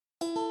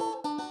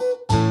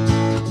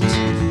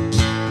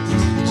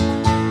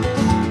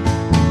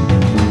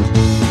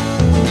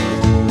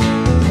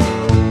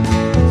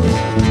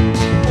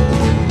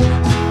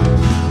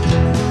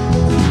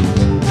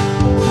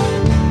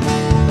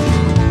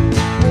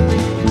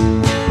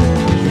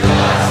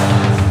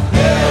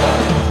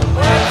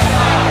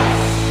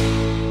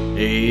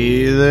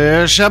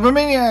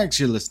Shopomaniacs,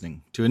 you're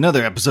listening to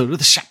another episode of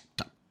the Shop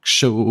Talk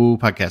Show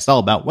podcast, all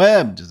about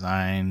web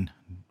design,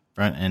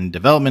 front-end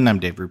development. I'm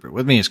Dave Rupert.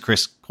 With me is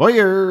Chris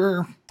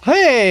Coyer.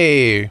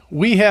 Hey,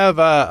 we have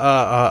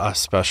a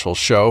special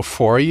show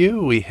for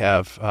you. We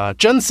have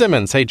Jen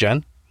Simmons. Hey,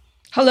 Jen.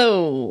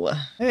 Hello.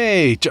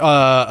 Hey,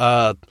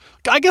 I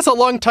guess a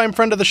longtime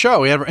friend of the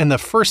show. We had in the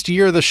first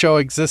year the show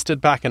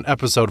existed, back in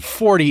episode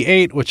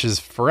 48, which is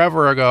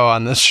forever ago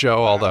on this show.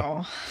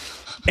 Although,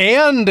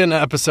 and in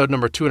episode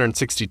number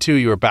 262,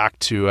 you were back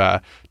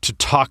to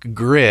talk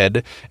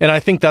grid, and I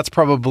think that's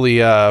probably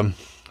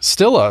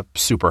still a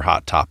super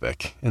hot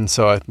topic. And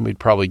so we'd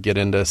probably get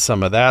into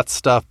some of that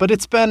stuff. But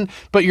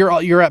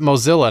you're at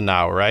Mozilla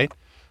now, right?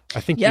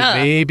 I think you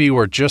maybe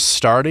were just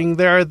starting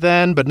there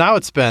then, but now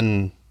it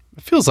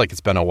feels like it's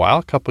been a while,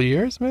 a couple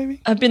years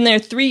maybe? I've been there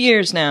 3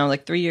 years now,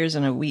 like 3 years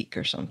and a week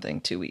or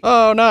something, 2 weeks.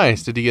 Oh,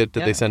 nice. Did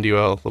they send you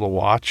a little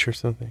watch or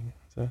something?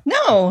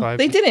 No,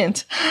 they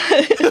didn't.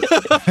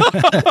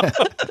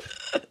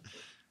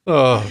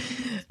 Oh,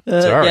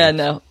 sorry. Yeah,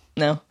 no.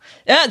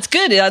 Yeah, it's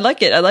good. I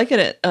like it. I like it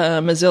at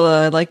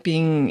Mozilla. I like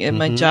being in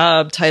my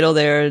job title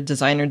there,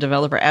 designer,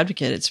 developer,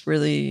 advocate. It's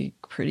really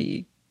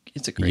pretty.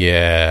 It's a great.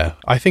 Yeah,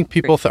 I think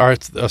people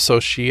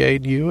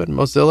associate you at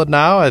Mozilla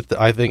now.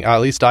 I think at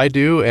least I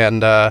do,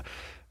 and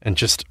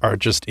just are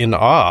just in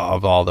awe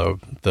of all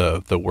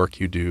the work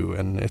you do.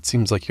 And it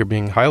seems like you're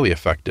being highly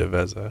effective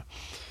as a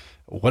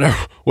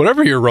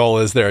whatever your role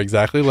is there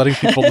exactly, letting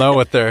people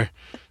know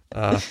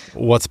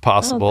what's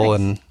possible. Oh,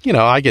 and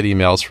I get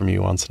emails from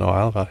you once in a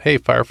while about, hey,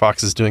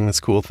 Firefox is doing this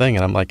cool thing,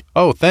 and I'm like,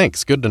 oh,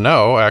 thanks, good to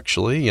know.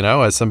 Actually,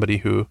 as somebody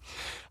who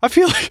I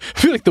feel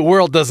like the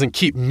world doesn't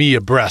keep me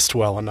abreast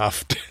well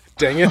enough.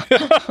 Dang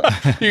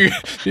it.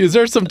 Is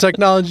there some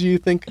technology you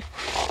think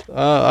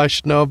I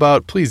should know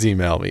about? Please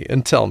email me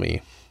and tell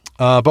me.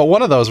 But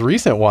one of those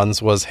recent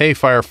ones was, hey,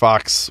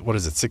 Firefox, what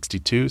is it,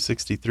 62,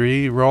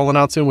 63 rolling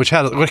out soon, which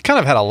kind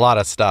of had a lot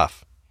of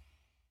stuff.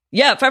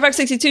 Yeah, Firefox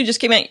 62 just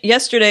came out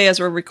yesterday as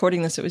we're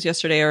recording this. It was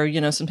yesterday,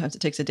 or, sometimes it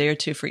takes a day or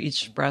two for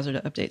each browser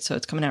to update. So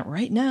it's coming out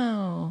right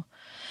now.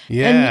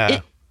 Yeah.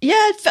 And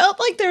it felt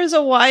like there was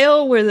a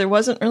while where there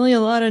wasn't really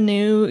a lot of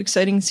new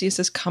exciting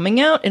CSS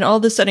coming out, and all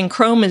of a sudden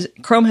Chrome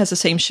has the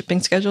same shipping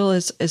schedule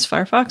as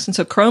Firefox, and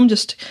so Chrome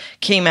just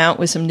came out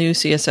with some new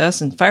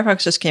CSS, and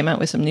Firefox just came out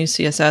with some new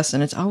CSS,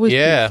 and it's always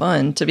been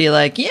fun to be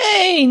like,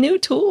 yay, new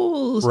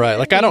tools. Right, yay.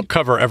 like I don't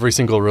cover every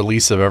single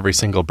release of every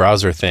single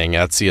browser thing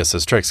at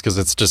CSS Tricks because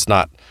it's just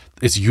not.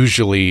 It's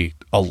usually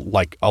a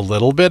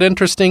little bit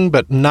interesting,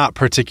 but not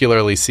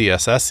particularly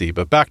CSS-y.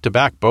 But back to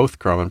back, both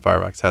Chrome and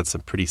Firefox had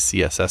some pretty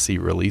CSS-y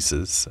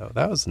releases, so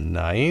that was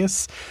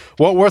nice.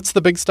 What's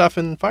the big stuff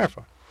in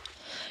Firefox?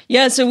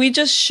 Yeah, so we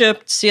just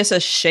shipped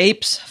CSS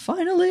shapes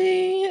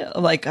finally,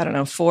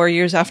 4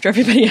 years after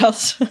everybody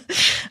else.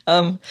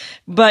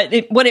 But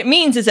what it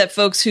means is that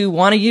folks who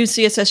want to use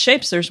CSS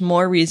shapes, there's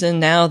more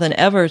reason now than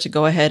ever to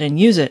go ahead and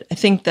use it. I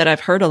think that I've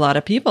heard a lot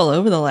of people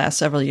over the last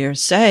several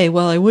years say,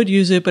 well, I would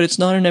use it, but it's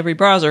not in every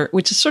browser,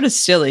 which is sort of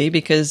silly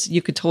because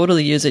you could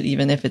totally use it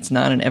even if it's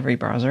not in every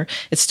browser.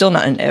 It's still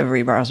not in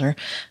every browser.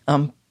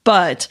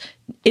 But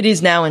it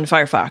is now in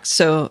Firefox.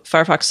 So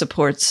Firefox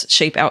supports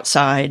shape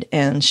outside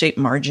and shape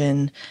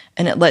margin,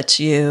 and it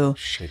lets you...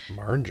 Shape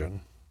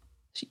margin?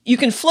 You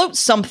can float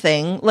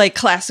something, like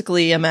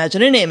classically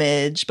imagine an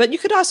image, but you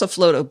could also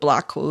float a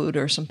block code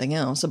or something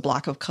else, a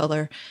block of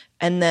color,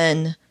 and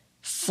then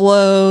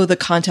flow the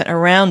content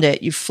around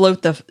it. You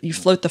float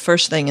the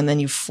first thing, and then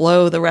you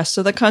flow the rest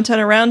of the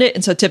content around it.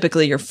 And so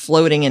typically you're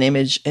floating an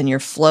image and you're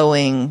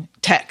flowing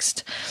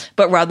text.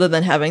 But rather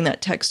than having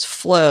that text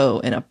flow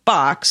in a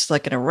box,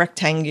 like in a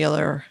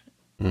rectangular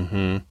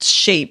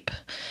shape,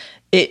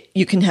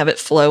 you can have it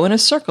flow in a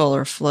circle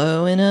or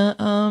flow in a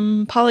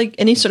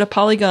any sort of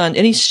polygon,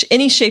 any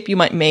shape you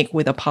might make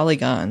with a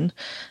polygon.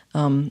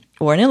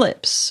 Or an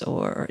ellipse,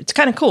 or it's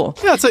kind of cool.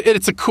 Yeah,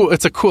 it's a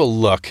cool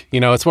look.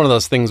 It's one of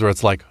those things where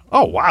it's like,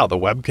 oh wow, the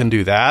web can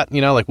do that.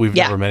 Like we've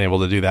never been able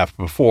to do that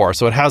before.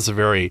 So it has a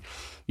very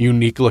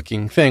unique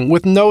looking thing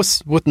with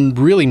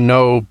really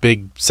no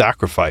big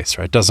sacrifice.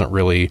 Right, it doesn't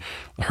really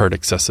hurt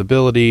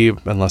accessibility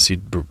unless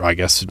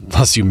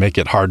you make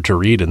it hard to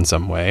read in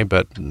some way,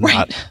 but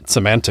not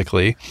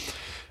semantically.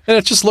 And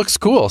it just looks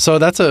cool. So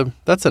that's a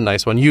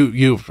nice one.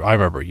 I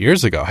remember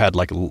years ago had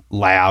like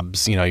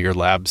labs, your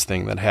labs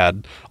thing that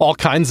had all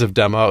kinds of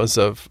demos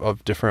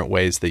of different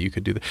ways that you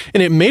could do that.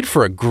 And it makes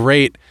for a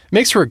great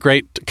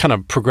kind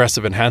of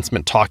progressive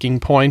enhancement talking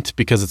point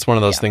because it's one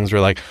of those things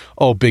where like,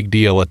 oh, big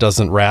deal. It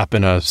doesn't wrap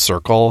in a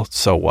circle.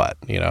 So what,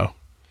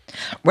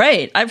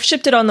 Right. I've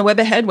shipped it on the Web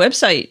Ahead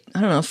website,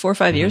 4 or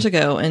 5 years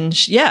ago. And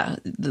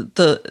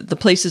the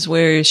places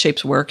where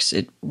Shapes works,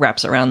 it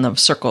wraps around the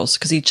circles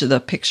because each of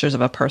the pictures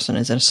of a person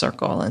is in a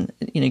circle. And,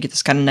 you get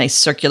this kind of nice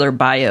circular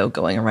bio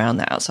going around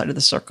the outside of the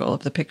circle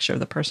of the picture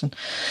of the person.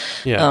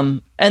 Yeah.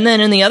 And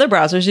then in the other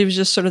browsers, it was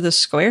just sort of this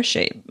square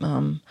shape,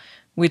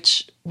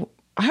 which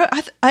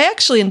I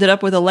actually ended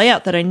up with a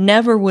layout that I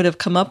never would have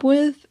come up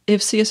with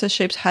if CSS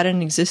shapes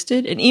hadn't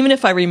existed. And even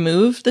if I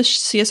removed the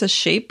CSS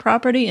shape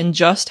property and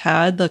just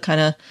had the kind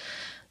of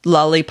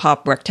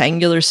lollipop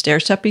rectangular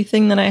stair-steppy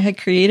thing that I had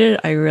created,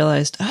 I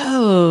realized,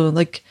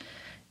 like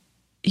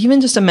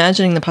even just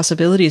imagining the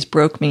possibilities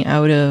broke me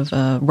out of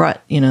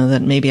rut,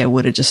 that maybe I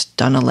would have just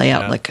done a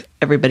layout like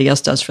everybody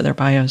else does for their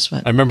bios.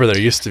 But I remember there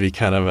used to be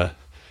kind of a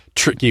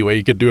tricky way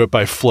you could do it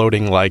by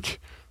floating like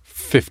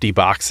 50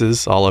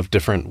 boxes, all of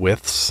different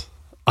widths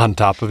on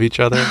top of each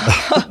other.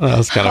 That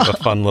was kind of a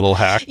fun little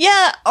hack.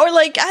 Yeah, or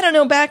like, I don't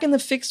know, back in the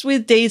fixed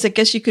width days, I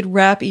guess you could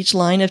wrap each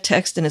line of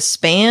text in a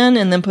span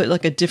and then put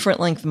like a different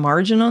length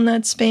margin on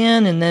that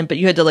span, but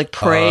you had to like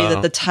pray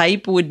that the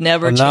type would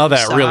never change now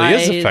that size really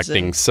is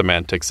affecting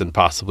semantics and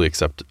possibly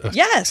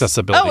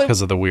accessibility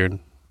because of the weird...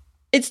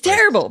 It's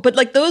terrible. But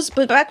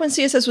but back when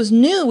CSS was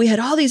new, we had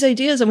all these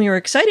ideas and we were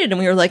excited and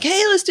we were like,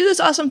 hey, let's do this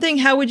awesome thing.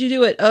 How would you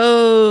do it?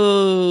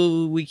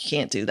 Oh, we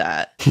can't do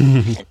that.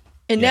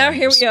 And now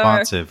here we are.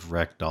 Responsive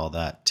wrecked all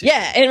that too.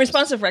 Yeah, and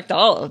responsive wrecked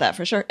all of that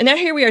for sure. And now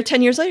here we are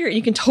 10 years later and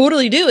you can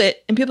totally do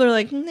it. And people are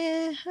like, nah,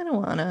 I don't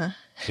want to.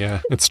 Yeah,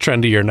 it's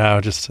trendier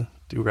now just to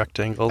do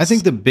rectangles. I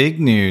think the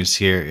big news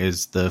here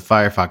is the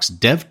Firefox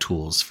dev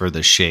tools for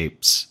the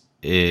shapes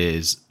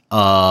is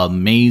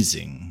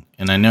amazing.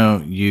 And I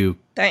know you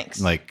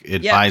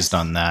advised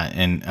on that,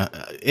 and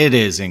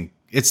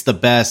it's the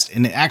best,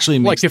 and it actually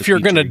makes if you're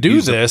going to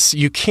do this,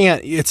 you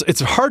can't. It's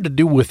hard to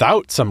do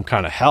without some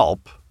kind of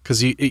help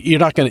because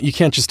you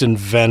can't just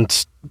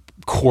invent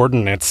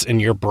coordinates in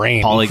your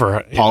brain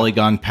for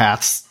polygon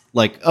paths.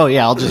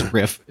 I'll just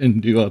riff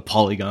and do a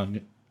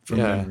polygon from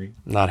memory.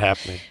 Not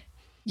happening.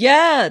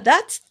 Yeah,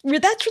 that's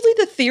really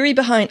the theory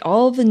behind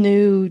all the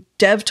new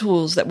dev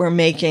tools that we're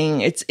making.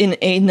 It's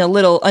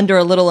under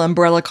a little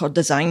umbrella called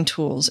design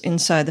tools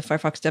inside the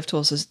Firefox dev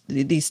tools is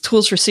these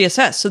tools for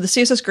CSS. So the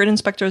CSS grid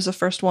inspector is the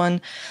first one.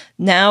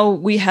 Now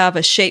we have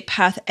a shape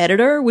path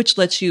editor, which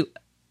lets you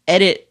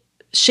edit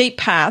shape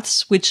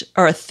paths, which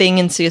are a thing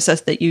in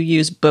CSS that you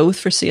use both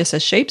for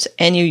CSS shapes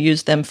and you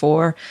use them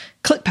for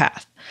clip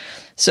path.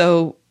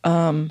 So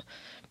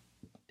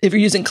if you're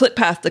using clip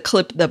path,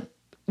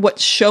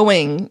 what's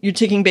showing, you're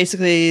taking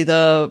basically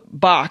the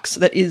box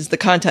that is the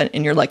content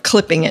and you're like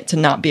clipping it to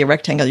not be a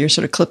rectangle. You're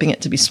sort of clipping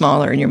it to be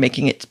smaller and you're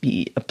making it to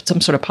be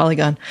some sort of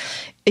polygon.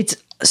 It's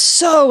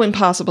so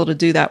impossible to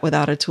do that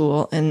without a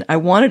tool. And I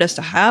wanted us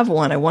to have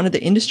one. I wanted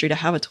the industry to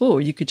have a tool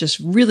where you could just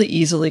really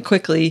easily,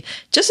 quickly,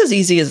 just as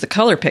easy as the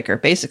color picker,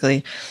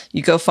 basically,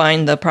 you go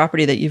find the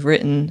property that you've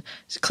written,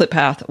 clip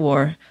path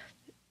or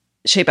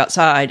shape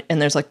outside,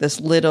 and there's like this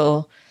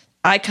little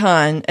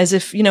icon, as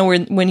if,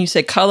 when you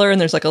say color and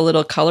there's like a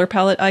little color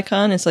palette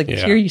icon, it's like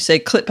here you say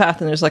clip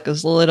path and there's like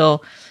this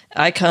little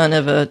icon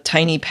of a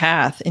tiny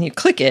path and you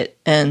click it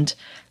and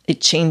it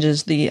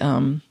changes the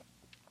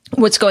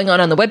what's going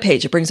on the web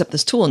page. It brings up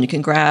this tool and you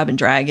can grab and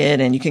drag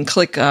it and you can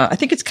click I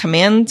think it's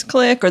command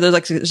click, or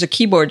there's a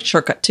keyboard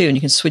shortcut too, and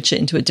you can switch it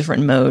into a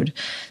different mode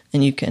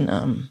and you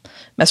can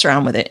mess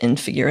around with it and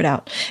figure it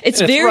out.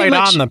 It's very right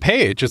much on the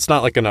page. It's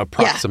not like an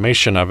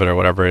approximation of it or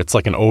whatever. It's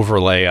like an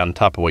overlay on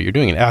top of what you're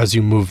doing. And as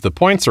you move the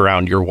points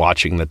around, you're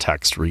watching the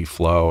text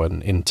reflow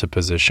and into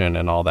position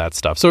and all that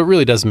stuff. So it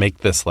really does make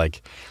this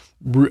like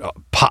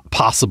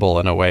possible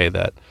in a way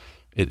that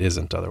it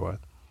isn't otherwise.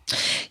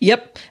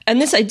 Yep.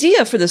 And this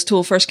idea for this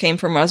tool first came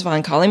from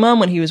Razvan Kaliman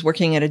when he was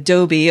working at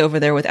Adobe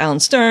over there with Alan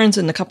Stearns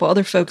and a couple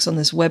other folks on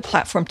this web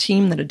platform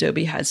team that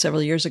Adobe had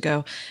several years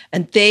ago.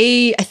 And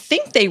I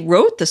think they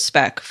wrote the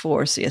spec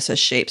for CSS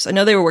shapes. I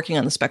know they were working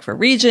on the spec for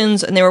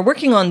regions, and they were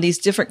working on these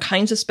different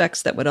kinds of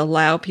specs that would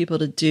allow people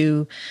to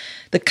do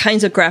the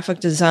kinds of graphic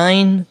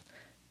design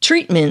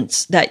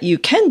treatments that you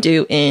can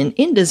do in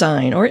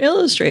InDesign or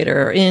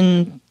Illustrator or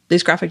in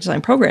these graphic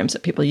design programs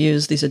that people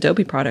use, these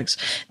Adobe products.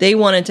 They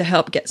wanted to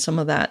help get some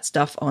of that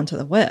stuff onto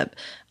the web.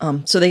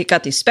 So they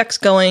got these specs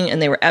going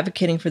and they were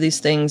advocating for these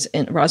things.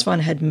 And Razvan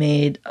had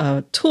made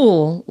a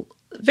tool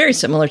very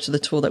similar to the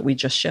tool that we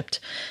just shipped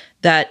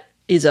that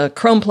is a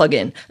Chrome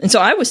plugin. And so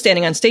I was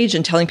standing on stage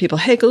and telling people,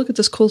 hey, go look at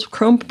this cool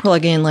Chrome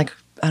plugin,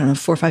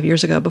 4 or 5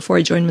 years ago before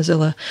I joined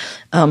Mozilla.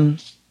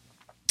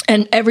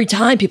 And every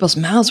time people's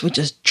mouths would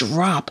just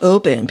drop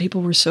open.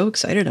 People were so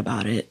excited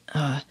about it.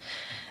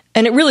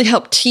 And it really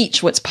helped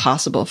teach what's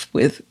possible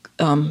with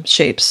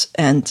shapes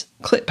and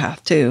clip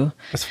path too.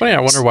 It's funny. I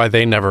wonder why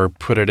they never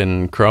put it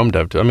in Chrome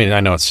Dev. I mean, I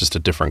know it's just a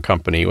different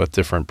company with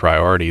different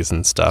priorities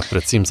and stuff,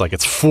 but it seems like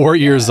it's 4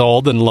 years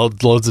old and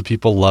loads of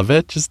people love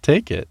it. Just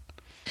take it.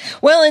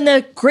 Well, and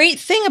the great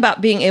thing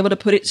about being able to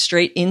put it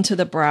straight into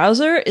the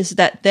browser is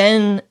that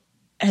then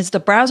as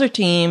the browser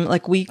team,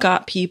 we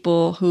got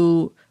people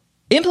who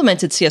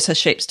implemented CSS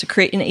shapes to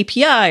create an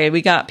API.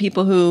 We got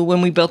people who, when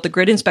we built the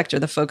grid inspector,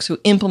 the folks who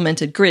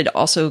implemented grid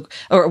also,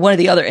 or one of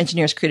the other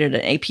engineers created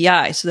an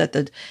API so that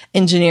the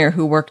engineer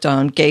who worked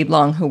on, Gabe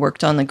Long, who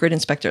worked on the grid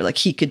inspector,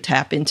 he could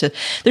tap into,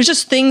 there's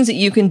just things that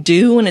you can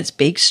do when it's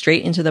baked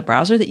straight into the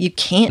browser that you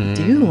can't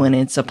do when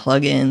it's a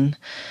plugin.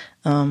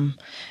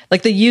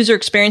 Like the user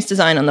experience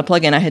design on the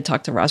plugin, I had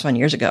talked to Razvan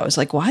years ago. I was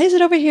like, why is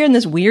it over here in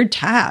this weird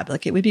tab?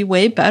 Like it would be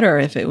way better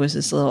if it was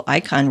this little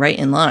icon right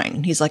in line.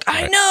 And he's like,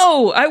 I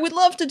know, I would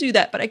love to do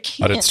that, but I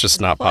can't. But it's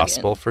just not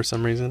possible for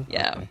some reason?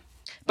 Yeah. Okay.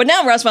 But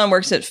now Razvan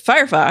works at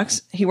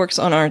Firefox. He works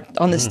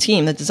on this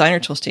team, the designer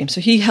tools team.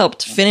 So he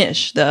helped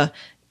finish the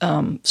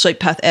shape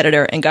path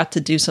editor and got to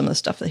do some of the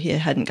stuff that he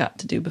hadn't got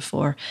to do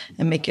before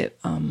and make it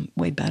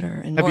way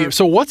better. And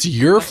so what's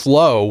your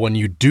flow when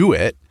you do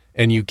it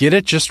and you get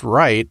it just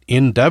right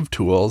in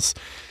DevTools?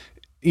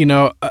 You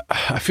know,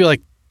 I feel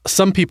like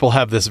some people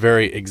have this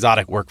very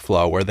exotic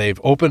workflow where they've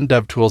opened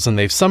DevTools and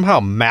they've somehow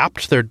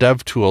mapped their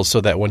DevTools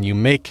so that when you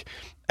make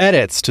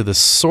edits to the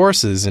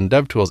sources in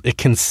DevTools, it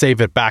can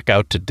save it back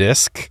out to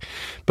disk.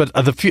 But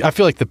I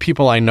feel like the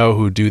people I know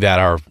who do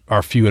that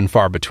are few and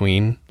far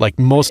between. Like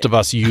most of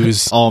us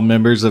use all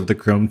members of the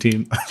Chrome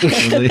team.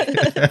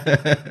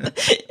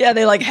 Yeah,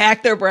 they like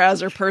hack their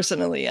browser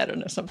personally. I don't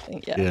know,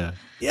 something.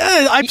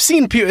 Yeah, I've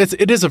seen people.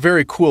 It is a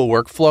very cool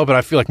workflow, but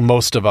I feel like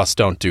most of us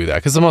don't do that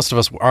because most of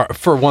us are,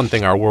 for one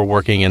thing, we're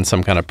working in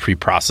some kind of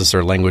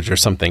preprocessor language or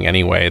something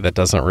anyway that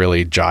doesn't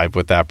really jive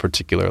with that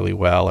particularly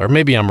well. Or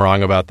maybe I'm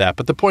wrong about that.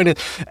 But the point is,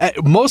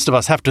 most of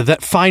us have to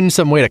find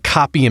some way to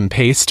copy and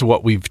paste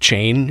what we've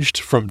changed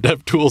from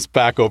DevTools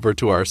back over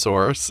to our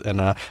source.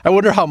 And I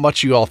wonder how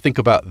much you all think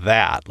about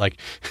that. Like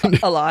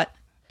a lot.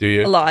 Do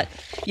you? A lot.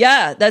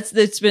 Yeah,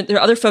 there are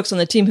other folks on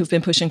the team who've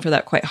been pushing for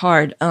that quite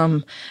hard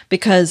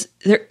because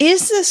there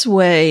is this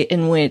way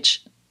in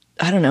which,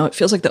 I don't know, it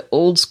feels like the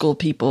old school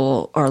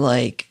people are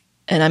like,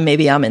 and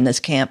maybe I'm in this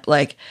camp,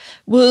 like,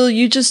 well,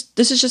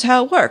 this is just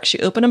how it works.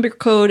 You open up your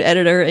code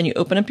editor and you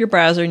open up your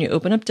browser and you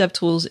open up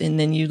DevTools and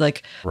then you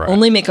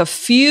only make a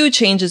few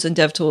changes in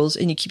DevTools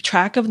and you keep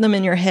track of them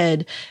in your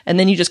head and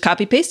then you just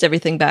copy paste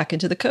everything back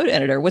into the code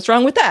editor. What's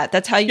wrong with that?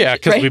 That's how you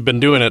because we've been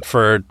doing it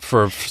for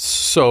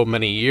so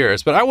many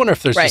years. But I wonder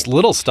if there's just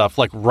little stuff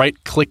like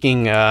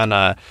right-clicking on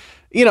I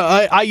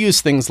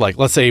use things like,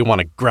 let's say you want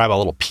to grab a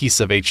little piece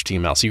of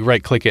HTML. So you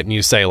right-click it and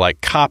you say like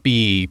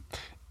copy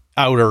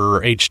outer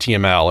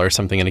HTML or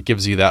something, and it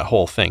gives you that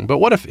whole thing. But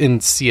what if in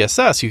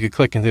CSS you could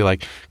click and do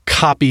like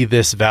copy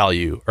this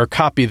value or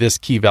copy this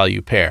key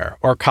value pair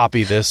or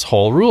copy this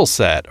whole rule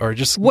set or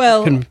just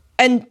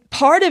and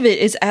part of it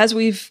is as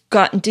we've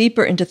gotten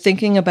deeper into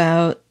thinking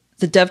about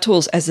the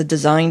DevTools as a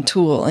design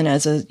tool and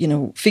as a,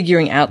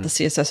 figuring out the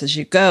CSS as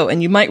you go.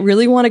 And you might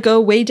really want to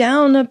go way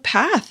down a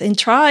path and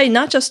try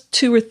not just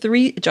 2 or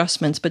 3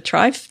 adjustments, but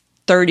try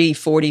 30,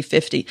 40,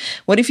 50.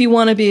 What if you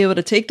want to be able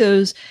to take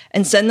those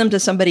and send them to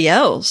somebody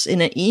else in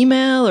an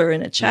email or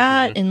in a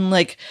chat and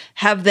like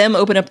have them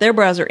open up their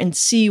browser and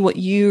see what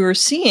you're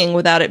seeing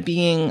without it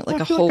being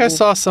like I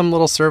saw some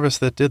little service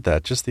that did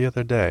that just the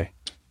other day.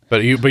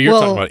 But you're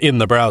talking about in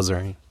the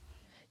browser.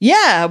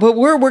 Yeah, but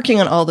we're working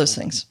on all those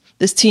things.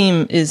 This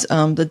team is,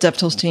 the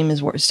DevTools team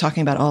is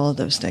talking about all of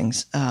those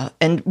things.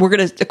 And we're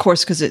going to, of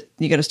course, because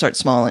you got to start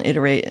small and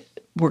iterate.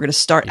 We're going to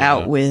start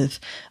out with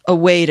a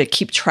way to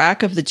keep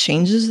track of the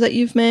changes that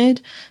you've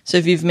made. So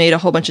if you've made a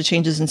whole bunch of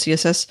changes in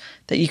CSS,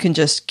 that you can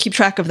just keep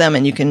track of them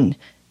and you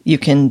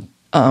can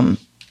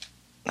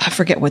I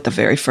forget what the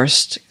very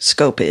first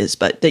scope is,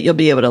 but that you'll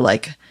be able to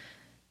like,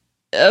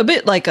 a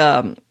bit like,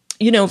 if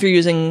you're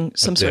using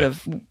some sort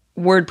of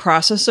word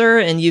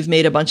processor and you've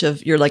made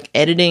you're like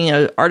editing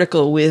an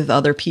article with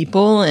other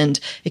people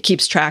and it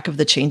keeps track of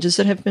the changes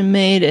that have been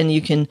made and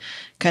you can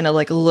kind of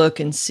like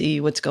look and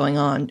see what's going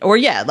on. Or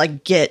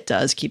like Git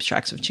keeps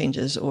tracks of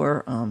changes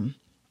or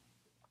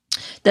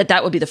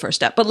that would be the first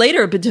step. But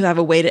later, to have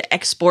a way to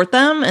export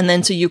them and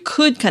then so you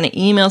could kind of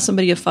email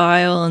somebody a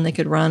file and they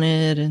could run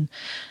it and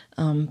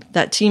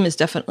that team is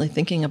definitely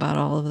thinking about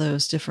all of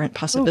those different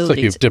possibilities. It's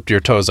like you've dipped your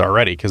toes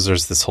already because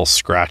there's this whole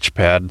scratch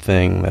pad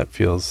thing that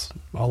feels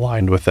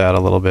aligned with that a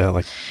little bit.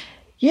 Like,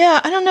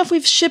 yeah, I don't know if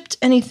we've shipped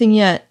anything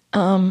yet.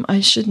 I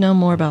should know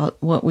more about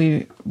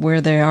where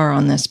they are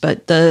on this.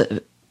 But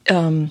the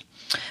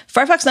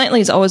Firefox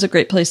Nightly is always a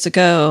great place to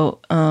go.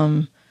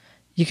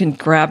 You can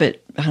grab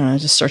it. I don't know,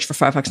 just search for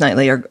Firefox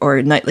Nightly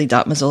or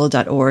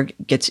nightly.mozilla.org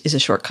is a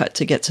shortcut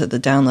to get to the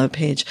download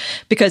page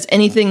because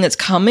anything that's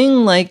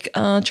coming, like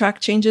track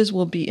changes,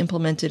 will be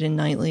implemented in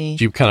Nightly.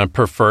 Do you kind of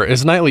prefer,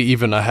 is Nightly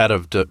even ahead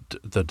of the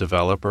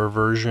developer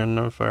version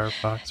of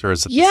Firefox? Or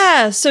is it?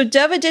 Yeah, so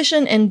Dev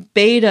Edition and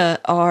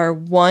Beta are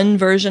one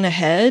version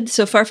ahead.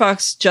 So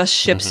Firefox just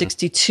shipped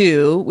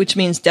 62, which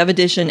means Dev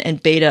Edition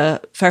and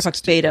Beta, Firefox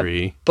 63.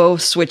 Beta,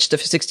 both switched to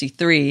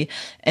 63,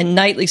 and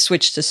Nightly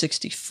switched to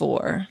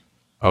 64.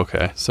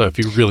 Okay, so if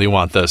you really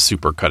want the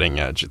super cutting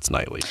edge, it's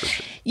Nightly for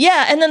sure.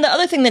 Yeah, and then the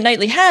other thing that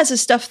Nightly has is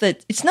stuff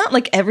that it's not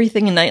like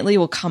everything in Nightly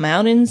will come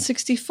out in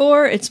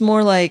 64. It's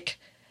more like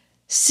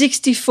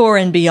 64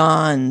 and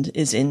beyond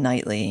is in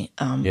Nightly.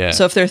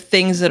 So if there are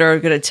things that are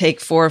going to take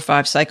 4 or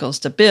 5 cycles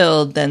to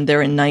build, then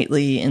they're in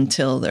Nightly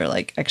until they're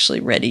like actually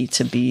ready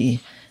to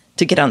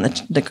get on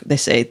the they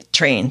say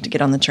train to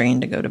get on the train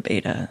to go to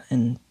beta,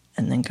 and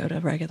and then go to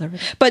regular.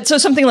 But so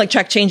something like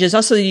track changes,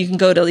 also you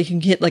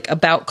can hit like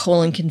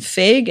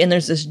about:config, and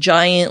there's this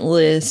giant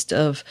list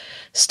of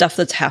stuff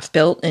that's half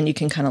built, and you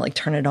can kind of like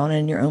turn it on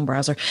in your own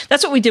browser.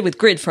 That's what we did with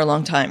Grid for a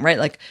long time, right?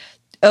 Like,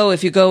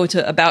 if you go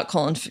to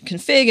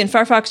about:config in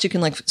Firefox, you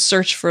can like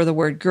search for the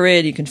word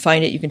grid, you can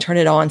find it, you can turn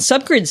it on.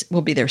 Subgrids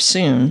will be there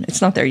soon.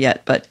 It's not there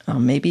yet, but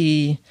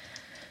maybe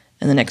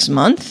in the next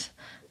month.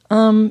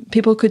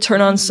 People could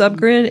turn on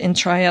Subgrid and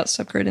try out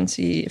Subgrid and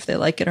see if they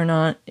like it or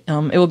not.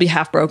 It will be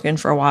half broken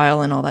for a while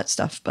and all that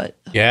stuff. But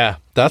yeah,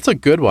 that's a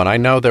good one. I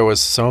know there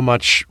was so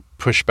much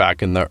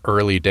pushback in the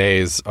early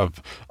days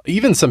of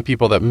even some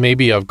people that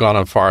maybe have gone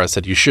as far as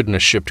said you shouldn't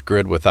have shipped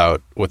Grid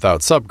without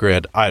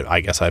Subgrid.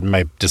 I guess I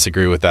might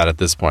disagree with that at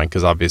this point,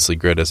 because obviously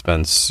Grid has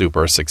been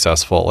super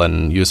successful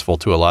and useful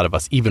to a lot of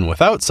us even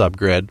without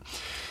Subgrid.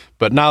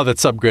 But now that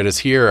Subgrid is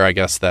here, I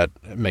guess that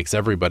makes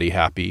everybody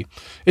happy.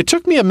 It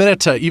took me a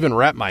minute to even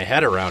wrap my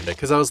head around it,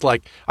 because I was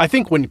like, I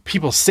think when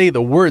people say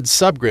the word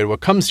subgrid, what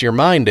comes to your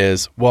mind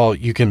is, well,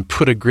 you can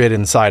put a grid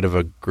inside of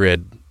a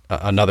grid,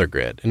 another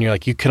grid. And you're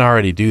like, you can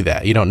already do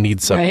that. You don't need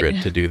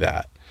Subgrid to do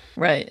that.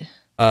 Right.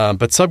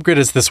 But Subgrid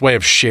is this way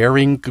of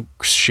sharing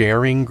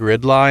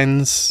grid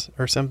lines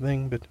or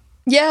something. But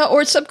yeah,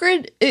 or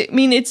Subgrid,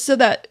 it's so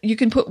that you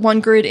can put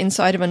one grid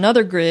inside of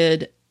another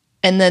grid,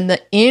 and then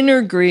the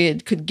inner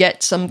grid could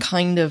get some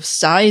kind of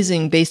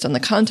sizing based on the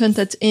content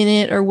that's in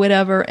it or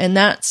whatever. And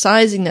that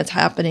sizing that's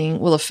happening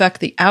will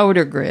affect the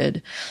outer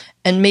grid.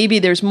 And maybe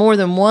there's more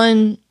than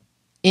one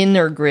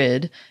inner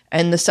grid,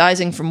 and the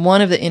sizing from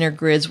one of the inner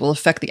grids will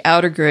affect the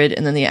outer grid,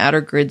 and then the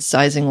outer grid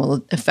sizing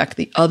will affect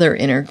the other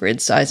inner grid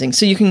sizing.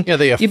 So you can... Yeah,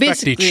 they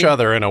affect each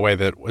other in a way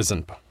that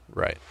isn't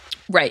right.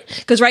 Right.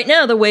 Because right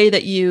now, the way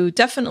that you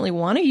definitely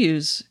want to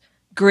use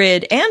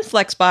Grid and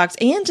Flexbox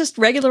and just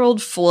regular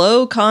old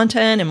flow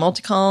content and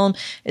multi-column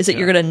is that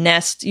you're going to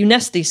nest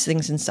these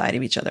things inside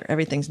of each other.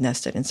 Everything's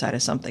nested inside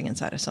of something,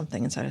 inside of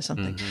something, inside of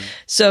something. Mm-hmm.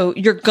 So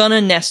you're going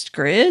to nest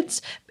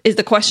grids.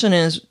 The question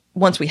is,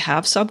 once we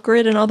have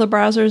Subgrid in all the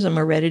browsers and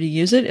we're ready to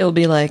use it, it'll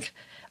be like,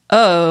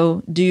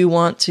 do you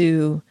want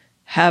to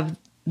have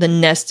the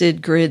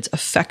nested grids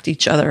affect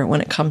each other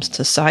when it comes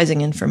to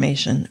sizing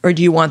information? Or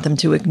do you want them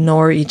to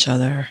ignore each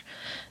other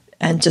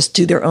and just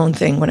do their own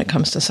thing when it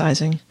comes to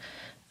sizing?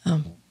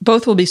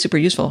 Both will be super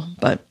useful,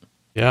 but...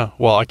 Yeah,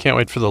 well, I can't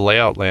wait for the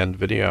Layout Land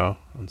video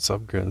on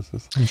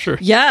Subgrids, I'm sure.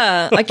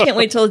 Yeah, I can't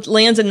wait till it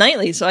lands in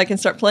Nightly so I can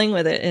start playing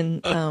with it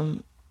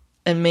and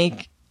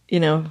make,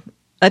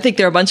 I think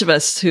there are a bunch of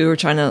us who are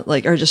trying to,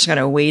 are just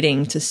kind of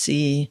waiting to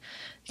see,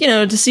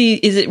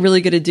 is it really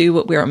going to do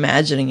what we're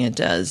imagining it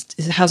does?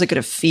 How's it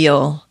going to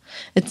feel?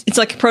 It's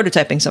like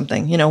prototyping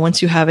something,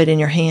 once you have it in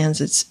your hands,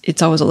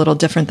 it's always a little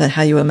different than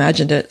how you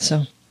imagined it,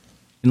 so...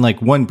 And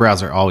one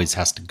browser always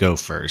has to go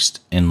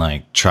first and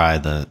try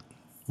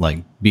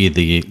be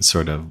the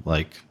sort of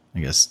I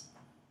guess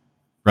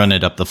run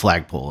it up the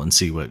flagpole and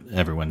see what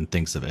everyone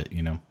thinks of it,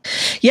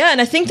 Yeah, and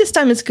I think this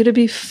time it's going to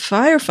be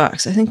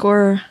Firefox. I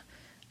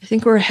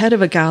think we're ahead of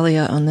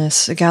Igalia on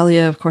this.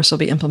 Igalia, of course, will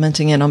be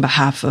implementing it on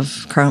behalf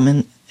of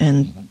Chrome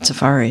and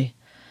Safari.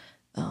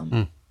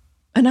 And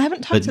I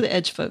haven't talked to the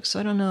Edge folks, so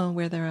I don't know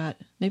where they're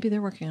at. Maybe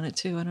they're working on it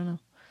too. I don't know.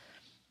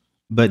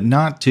 But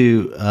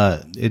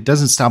it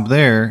doesn't stop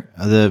there.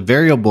 The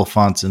variable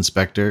fonts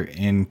inspector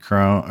in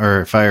Chrome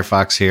or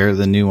Firefox here,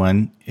 the new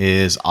one,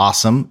 is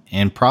awesome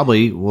and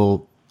probably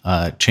will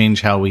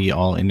change how we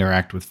all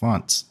interact with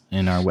fonts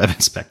in our web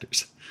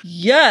inspectors.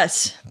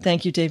 Yes.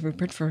 Thank you, Dave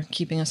Rupert, for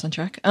keeping us on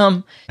track.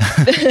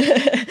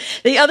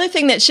 The other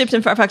thing that shipped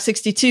in Firefox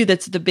 62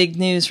 that's the big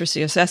news for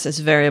CSS is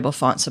variable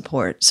font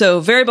support.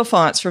 So variable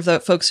fonts, for the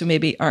folks who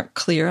maybe aren't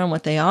clear on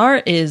what they are,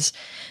 is...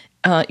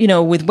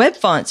 with web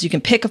fonts, you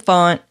can pick a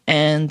font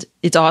and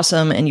it's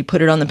awesome and you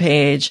put it on the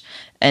page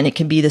and it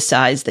can be the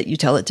size that you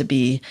tell it to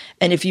be.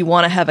 And if you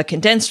want to have a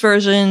condensed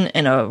version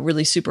and a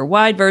really super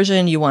wide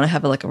version, you want to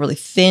have a really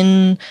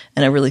thin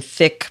and a really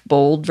thick,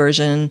 bold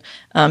version,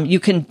 then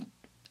you can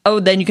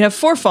have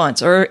 4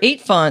 fonts or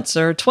 8 fonts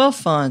or 12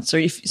 fonts,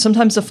 or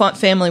sometimes the font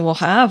family will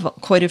have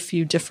quite a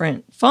few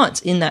different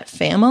fonts in that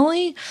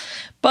family.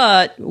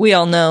 But we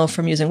all know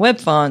from using web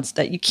fonts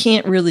that you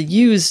can't really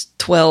use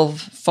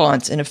 12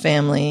 fonts in a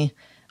family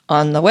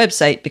on the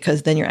website,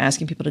 because then you're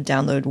asking people to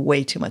download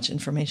way too much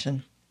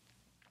information.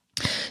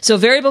 So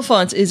variable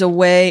fonts is a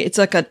way, it's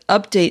like an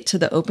update to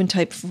the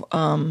OpenType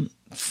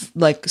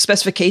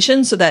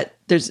specification, so that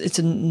it's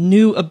a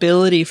new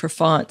ability for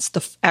fonts.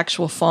 The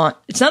actual font,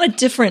 it's not a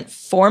different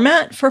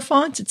format for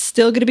fonts. It's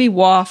still going to be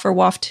WAF or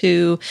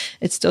WAF2.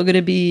 It's still going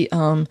to be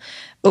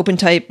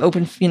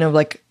OpenType,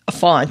 like a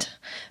font.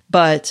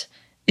 But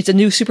it's a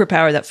new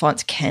superpower that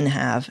fonts can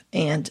have.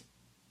 And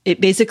it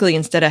basically,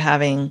 instead of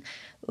having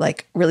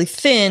really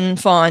thin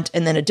font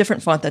and then a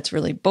different font that's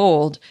really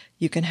bold,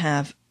 you can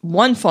have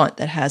one font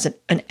that has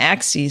an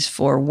axis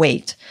for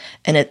weight.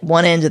 And at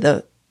one end of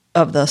the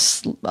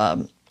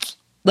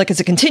it's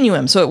a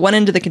continuum. So at one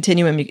end of the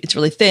continuum, it's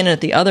really thin. And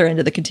at the other end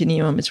of the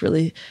continuum, it's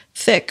really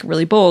thick,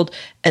 really bold.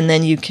 And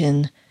then you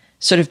can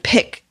sort of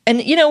pick. And,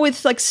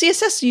 with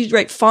CSS, you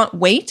write font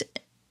weight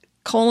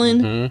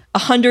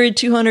 100,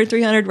 200,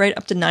 300, right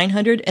up to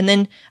 900. And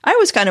then I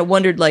always kind of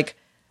wondered, like,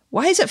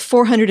 why is it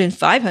 400 and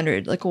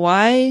 500? Like,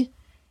 why?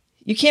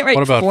 You can't write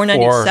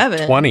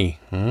 497.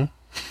 420?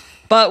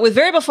 But with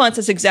variable fonts,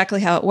 that's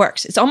exactly how it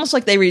works. It's almost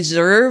like they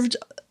reserved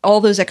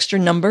all those extra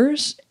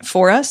numbers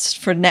for us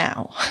for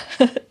now.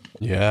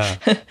 Yeah.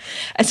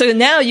 And so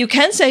now you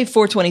can say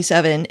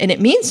 427 and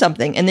it means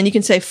something. And then you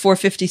can say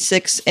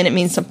 456 and it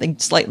means something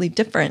slightly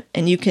different.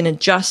 And you can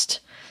adjust.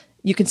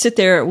 You can sit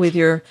there with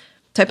your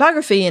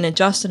typography and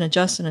adjust and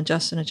adjust and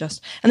adjust and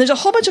adjust. And there's a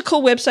whole bunch of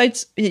cool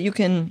websites that you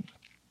can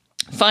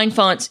find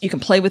fonts. You can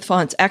play with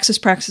fonts. Access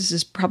Practice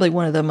is probably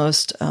one of the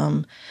most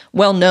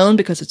well-known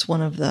because it's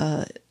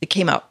it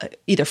came out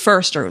either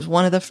first or it was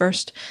one of the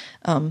first.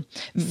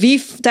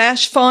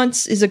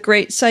 V-Fonts is a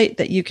great site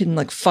that you can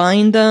like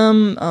find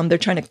them. They're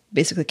trying to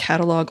basically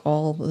catalog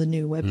all the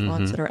new web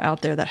fonts that are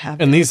out there that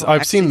have. And these,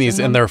 I've seen these,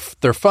 and they're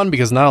fun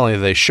because not only do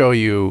they show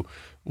you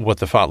what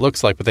the font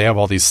looks like, but they have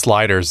all these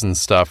sliders and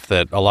stuff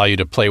that allow you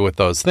to play with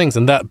those things.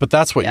 But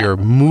that's what you're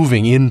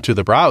moving into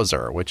the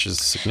browser, which is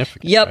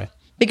significant. Yep. Right?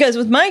 Because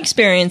with my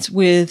experience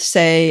with,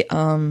 say,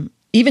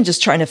 even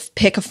just trying to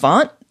pick a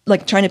font,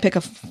 like trying to pick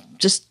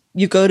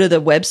you go to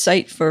the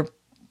website for,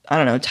 I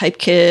don't know,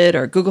 Typekit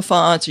or Google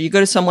Fonts, or you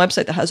go to some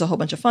website that has a whole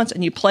bunch of fonts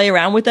and you play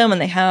around with them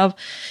and they have,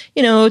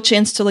 a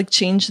chance to like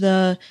change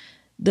the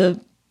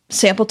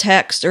sample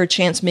text or a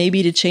chance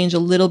maybe to change a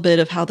little bit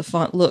of how the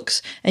font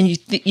looks. And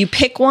you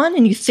pick one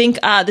and you think,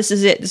 this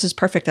is it. This is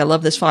perfect. I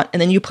love this font.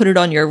 And then you put it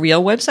on your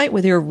real website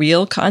with your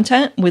real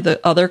content with the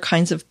other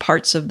kinds of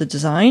parts of the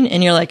design.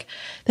 And you're like,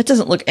 that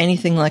doesn't look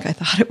anything like I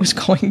thought it was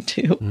going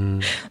to.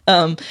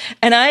 And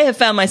I have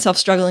found myself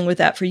struggling with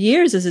that for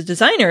years as a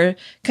designer,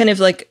 kind of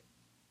like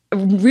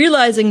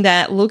realizing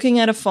that looking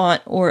at a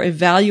font or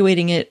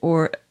evaluating it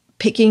or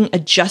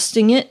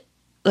adjusting it,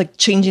 like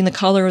changing the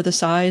color or the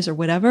size or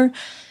whatever,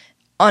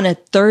 on a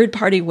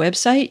third-party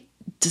website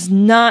does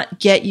not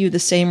get you the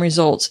same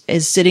results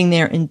as sitting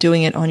there and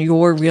doing it on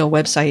your real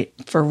website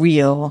for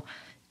real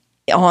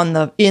in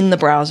the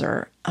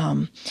browser.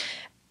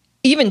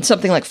 Even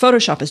something like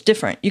Photoshop is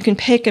different. You can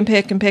pick and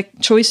pick and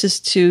pick choices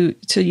till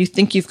you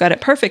think you've got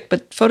it perfect,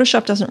 but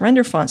Photoshop doesn't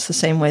render fonts the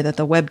same way that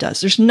the web does.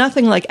 There's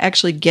nothing like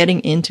actually getting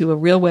into a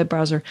real web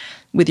browser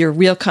with your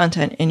real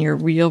content and your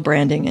real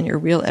branding and your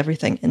real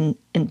everything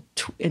and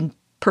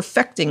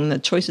perfecting the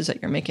choices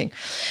that you're making.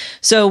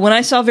 So when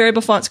I saw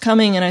variable fonts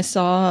coming and I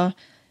saw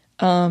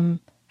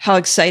how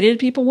excited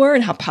people were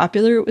and how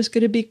popular it was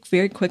going to be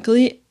very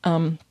quickly,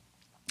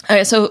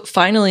 I so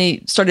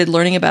finally started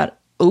learning about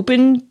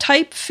open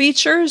type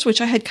features,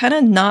 which I had kind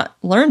of not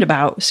learned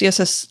about.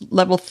 CSS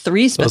level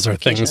 3 specification. Those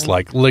are things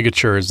like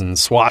ligatures and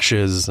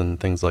swashes and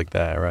things like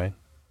that, right?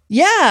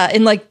 Yeah,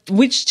 and like,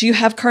 do you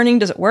have kerning?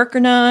 Does it work or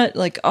not?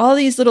 Like all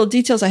these little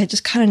details I had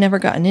just kind of never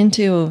gotten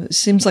into. It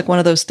seems like one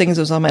of those things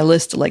that was on my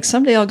list. Like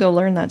someday I'll go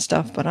learn that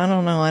stuff, but I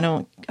don't know.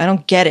 I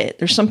don't get it.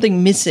 There's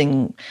something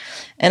missing.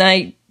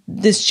 And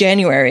this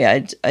January,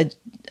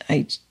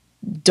 I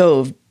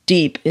dove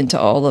deep into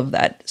all of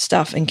that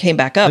stuff and came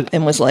back up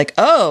and was like,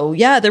 oh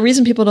yeah, the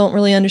reason people don't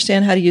really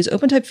understand how to use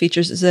open type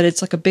features is that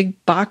it's like a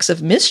big box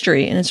of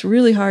mystery and it's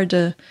really hard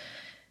to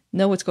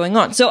know what's going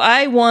on. So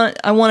I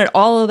wanted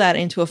all of that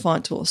into a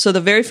font tool. So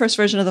the very first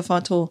version of the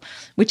font tool,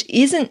 which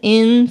isn't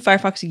in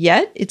Firefox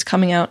yet, it's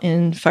coming out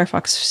in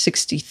Firefox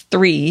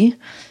 63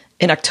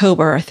 in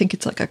October. I think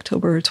it's like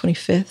October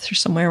 25th or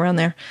somewhere around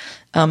there.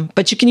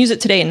 But you can use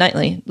it today in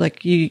Nightly.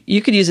 Like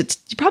you could use it.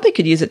 You probably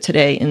could use it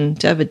today in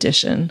Dev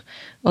Edition.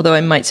 Although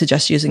I might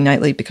suggest using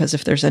Nightly because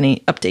if there's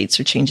any updates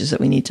or changes that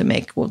we need to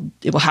make,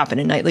 it will happen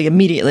in Nightly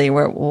immediately,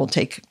 where it will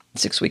take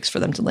 6 weeks for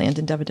them to land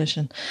in Dev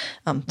Edition.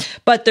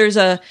 But there's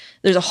a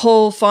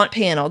whole font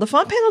panel. The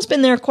font panel's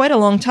been there quite a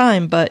long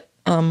time, but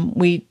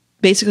we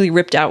basically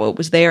ripped out what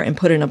was there and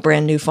put in a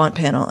brand new font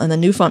panel. And the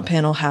new font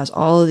panel has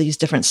all of these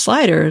different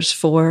sliders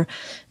for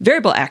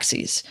variable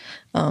axes,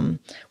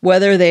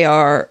 whether they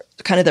are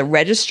kind of the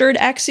registered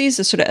axes,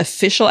 the sort of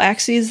official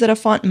axes that a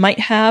font might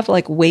have,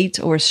 like weight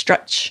or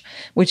stretch,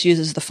 which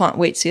uses the font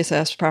weight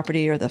CSS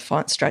property or the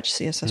font stretch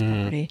CSS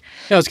property.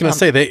 Yeah, I was going to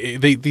say,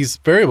 these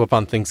variable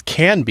font things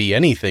can be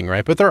anything,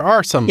 right? But there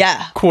are some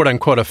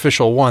quote-unquote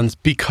official ones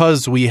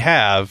because we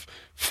have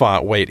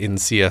font weight in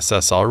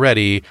CSS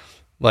already.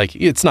 Like,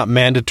 it's not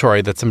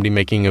mandatory that somebody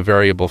making a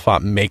variable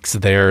font makes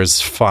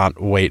theirs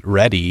font weight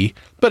ready,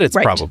 but it's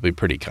probably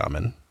pretty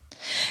common.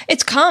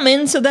 It's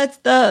common. So that's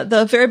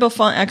the variable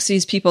font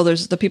axes people.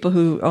 There's the people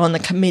who are on the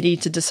committee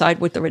to decide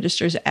what the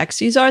register's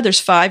axes are. There's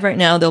 5 right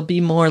now. There'll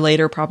be more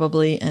later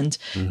probably. And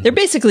they're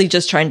basically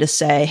just trying to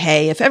say,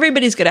 hey, if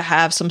everybody's going to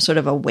have some sort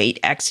of a weight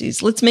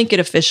axes, let's make it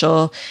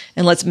official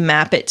and let's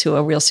map it to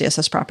a real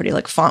CSS property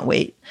like font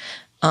weight.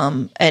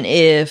 And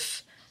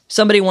if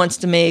somebody wants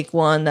to make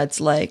one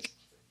that's like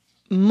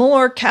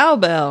more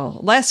cowbell,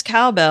 less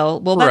cowbell.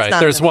 Well, that's not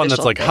there's one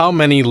that's like, how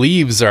many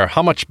leaves are,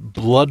 how much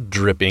blood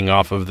dripping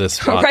off of this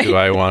font do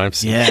I want to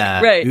see?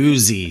 Yeah,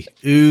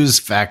 ooze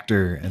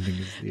factor. I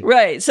think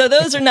right. So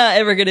those are not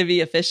ever going to be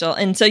official.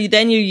 And so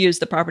then you use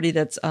the property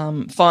that's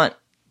font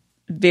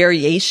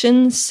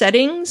variation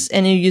settings,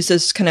 and you use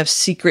this kind of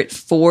secret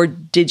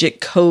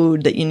 4-digit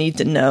code that you need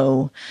to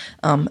know.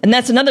 And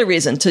that's another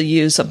reason to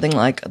use something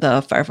like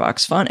the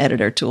Firefox font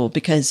editor tool,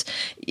 because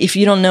if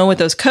you don't know what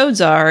those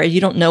codes are, you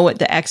don't know what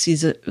the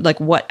axes, like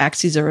what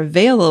axes are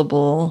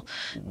available.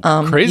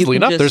 Crazily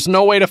enough, there's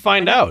no way to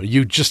find out.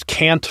 You just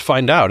can't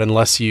find out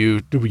unless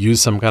you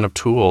use some kind of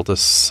tool to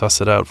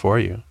suss it out for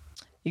you.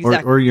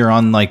 Exactly. Or you're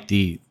on like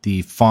the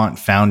Font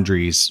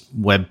Foundry's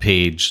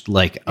webpage,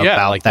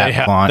 about like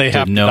that font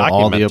to know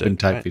all the open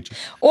type features.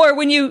 Or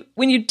when you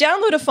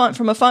download a font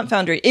from a Font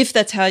Foundry, if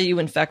that's how you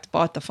in fact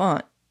bought the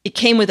font, it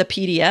came with a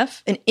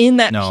PDF, and in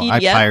that PDF,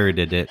 I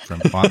pirated it from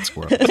Font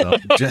Squirrel. So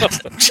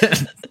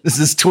this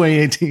is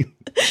 2018.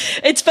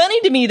 It's funny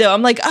to me though.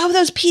 I'm like, oh,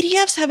 those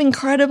PDFs have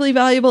incredibly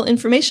valuable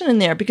information in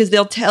there because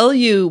they'll tell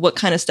you what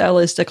kind of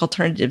stylistic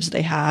alternatives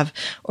they have,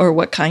 or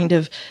what kind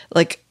of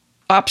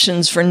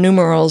options for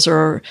numerals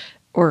or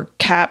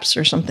caps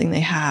or something they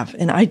have.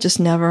 And I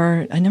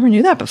never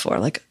knew that before.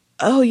 Like,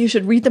 oh, you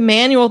should read the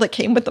manual that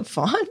came with the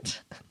font.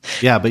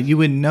 Yeah, but you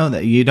wouldn't know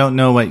that. You don't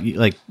know what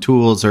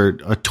tools or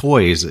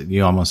toys,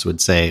 you almost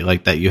would say,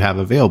 that you have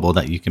available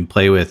that you can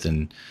play with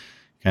and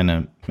kind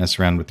of mess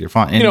around with your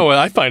font. And what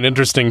I find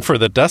interesting for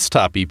the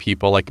desktop-y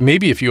people,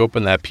 maybe if you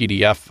open that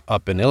PDF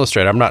up in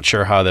Illustrator, I'm not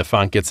sure how the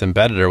font gets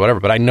embedded or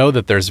whatever, but I know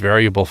that there's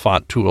variable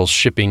font tools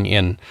shipping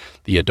in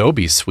the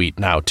Adobe suite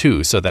now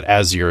too, so that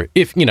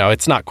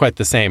it's not quite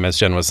the same as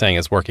Jen was saying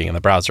as working in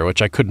the browser,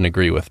 which I couldn't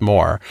agree with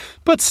more.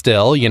 But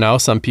still,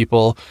 some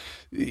people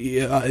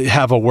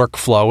have a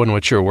workflow in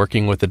which you're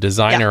working with a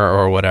designer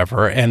or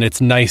whatever, and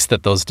it's nice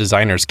that those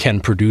designers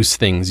can produce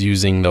things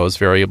using those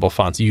variable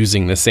fonts,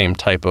 using the same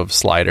type of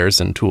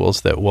sliders and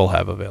tools that we'll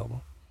have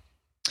available.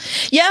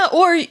 Yeah,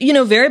 or,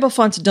 variable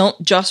fonts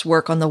don't just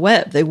work on the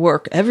web. They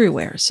work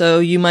everywhere. So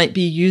you might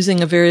be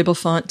using a variable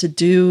font to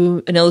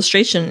do an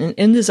illustration in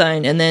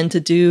InDesign, and then to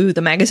do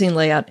the magazine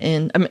layout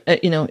in,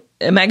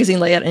 a magazine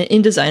layout in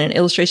InDesign, and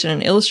illustration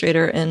in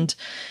Illustrator, and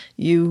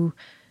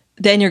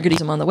then you're going to use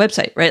them on the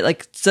website,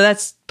 right? So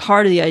that's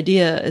part of the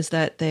idea, is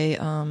that they,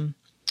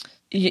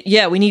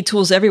 we need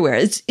tools everywhere.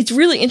 It's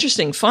really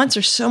interesting. Fonts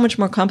are so much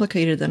more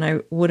complicated than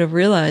I would have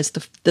realized.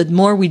 The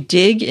more we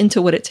dig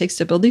into what it takes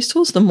to build these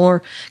tools, the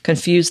more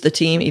confused the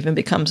team even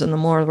becomes, and the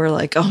more we're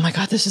like, oh my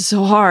God, this is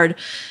so hard.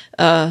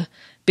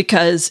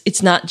 Because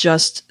it's not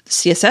just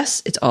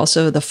CSS, it's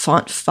also the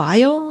font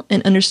file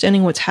and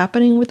understanding what's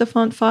happening with the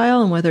font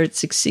file and whether it's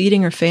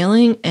succeeding or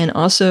failing, and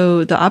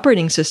also the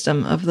operating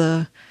system of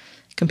the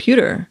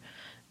computer.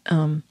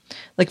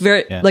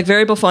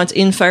 Variable fonts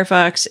in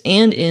Firefox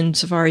and in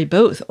Safari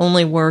both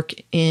only work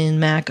in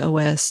Mac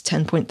OS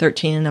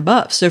 10.13 and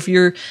above. So if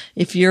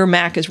your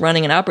Mac is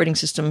running an operating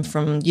system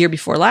from year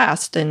before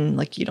last, then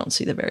you don't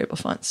see the variable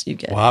fonts you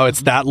get. Wow,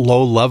 it's that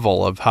low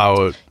level of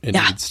how it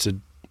needs to.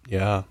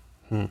 Yeah.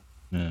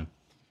 Yeah.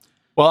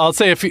 Well, I'll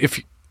say if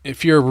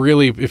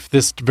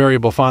this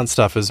variable font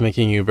stuff is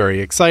making you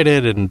very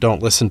excited and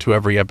don't listen to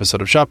every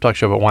episode of Shop Talk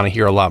Show but want to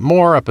hear a lot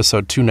more,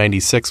 episode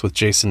 296 with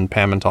Jason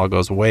Pamental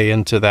goes way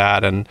into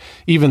that, and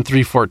even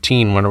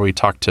 314 when we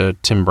talk to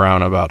Tim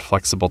Brown about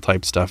flexible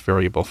type stuff,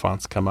 variable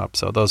fonts come up.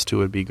 So those two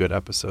would be good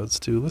episodes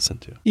to listen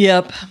to.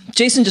 Yep.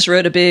 Jason just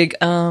wrote a big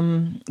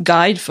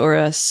guide for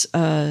us,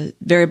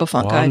 variable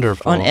font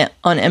Wonderful. Guide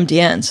on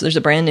MDN. So there's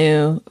a brand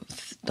new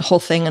whole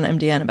thing on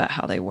MDN about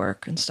how they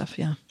work and stuff.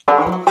 Yeah.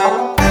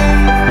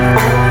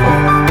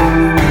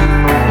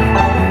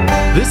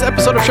 This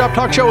episode of Shop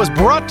Talk Show is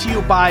brought to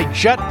you by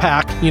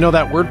Jetpack.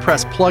 That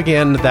WordPress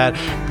plugin that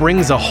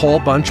brings a whole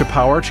bunch of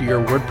power to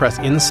your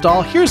WordPress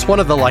install. Here's one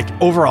of the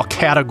overall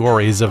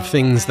categories of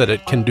things that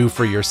it can do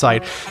for your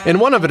site.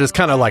 And one of it is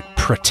kind of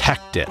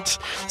protect it.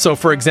 So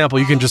for example,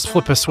 you can just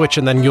flip a switch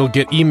and then you'll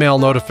get email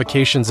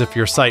notifications if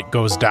your site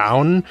goes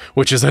down,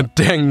 which is a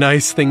dang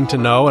nice thing to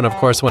know. And of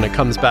course, when it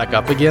comes back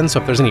up again, so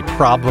if there's any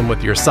problem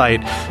with your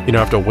site, you don't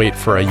have to wait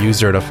for a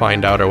user to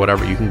find out or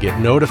whatever. You can get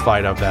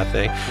notified of that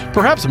thing.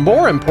 Perhaps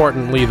more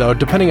importantly, though,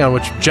 depending on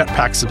which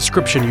Jetpack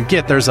subscription you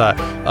get, there's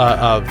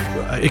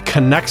it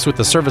connects with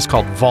a service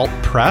called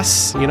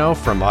VaultPress,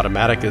 from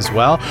Automatic as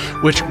well,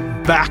 which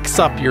backs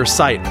up your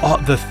site, all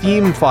the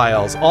theme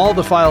files, all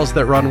the files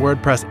that run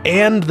WordPress,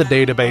 and the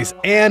database,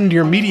 and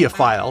your media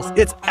files.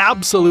 It's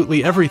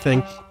absolutely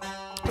everything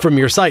from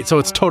your site, so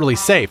it's totally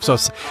safe. So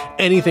if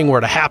anything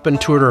were to happen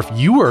to it, or if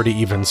you were to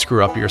even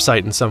screw up your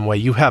site in some way,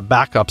 you have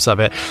backups of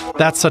it.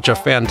 That's such a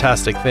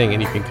fantastic thing,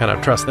 and you can kind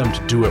of trust them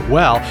to do it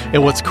well.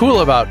 And what's cool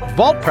about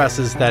VaultPress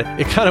is that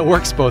it kind of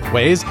works both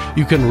ways.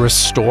 You can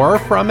restore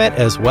from it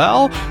as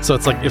well. So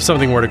it's if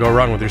something were to go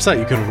wrong with your site,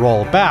 you can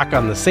roll back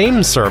on the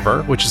same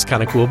server, which is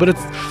kind of cool. But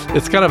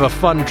it's kind of a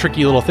fun,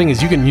 tricky little thing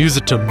is you can use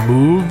it to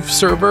move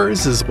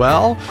servers as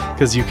well,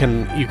 because you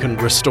can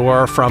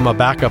restore from a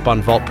backup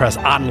on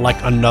VaultPress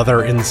on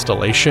another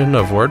installation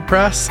of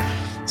WordPress.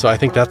 So I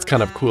think that's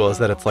kind of cool, is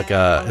that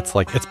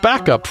it's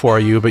backup for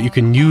you, but you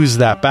can use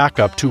that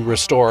backup to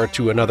restore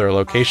to another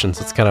location.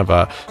 So it's kind of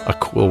a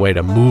cool way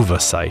to move a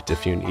site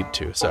if you need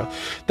to. So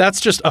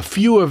that's just a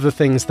few of the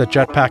things that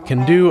Jetpack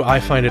can do. I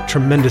find it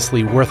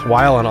tremendously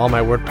worthwhile on all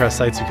my WordPress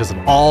sites because of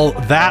all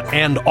that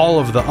and all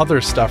of the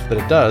other stuff that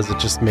it does. It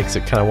just makes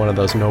it kind of one of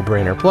those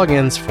no-brainer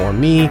plugins for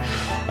me.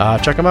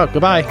 Check them out.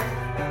 Goodbye.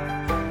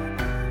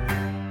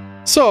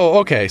 So,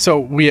 okay,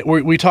 so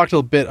we talked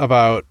a bit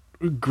about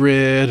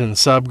grid and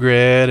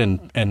subgrid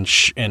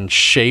and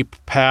shape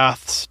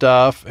path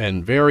stuff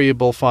and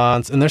variable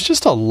fonts, and there's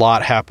just a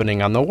lot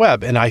happening on the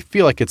web. And I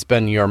feel like it's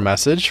been your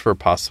message for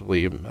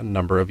possibly a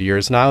number of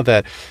years now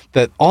that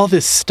all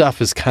this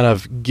stuff is kind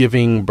of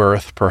giving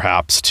birth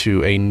perhaps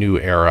to a new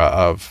era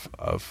of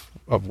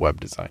web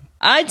design.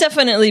 I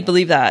definitely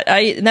believe that.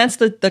 And that's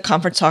the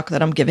conference talk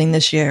that I'm giving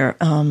this year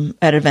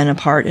at Event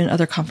Apart and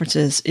other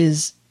conferences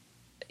is,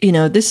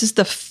 this is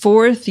the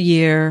fourth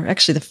year,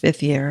 actually the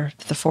fifth year,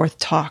 the fourth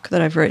talk that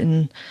I've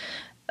written,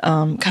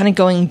 kind of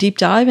going deep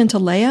dive into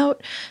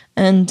layout.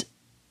 And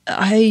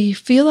I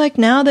feel like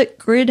now that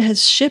Grid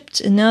has shipped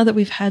and now that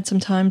we've had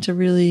some time to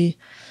really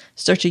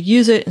start to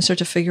use it and start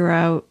to figure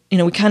out,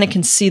 we kind of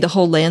can see the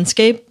whole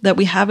landscape that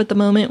we have at the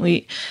moment.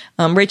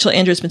 Rachel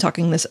Andrews has been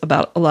talking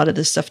about a lot of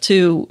this stuff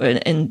too,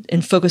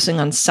 and focusing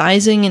on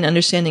sizing and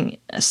understanding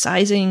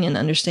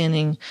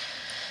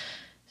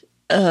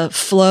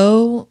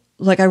flow.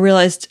 Like I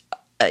realized,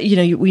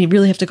 we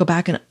really have to go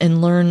back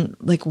and learn,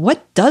 like,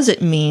 what does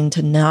it mean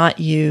to not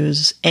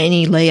use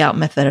any layout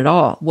method at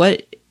all?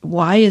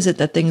 Why is it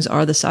that things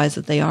are the size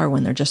that they are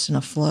when they're just in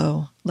a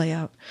flow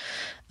layout?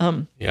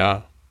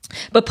 Yeah.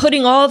 But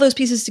putting all those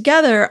pieces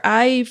together,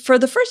 for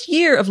the first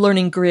year of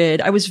learning Grid,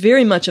 I was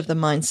very much of the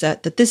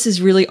mindset that this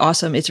is really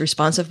awesome. It's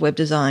responsive web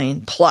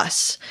design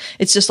plus.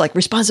 It's just like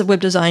responsive web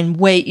design,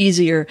 way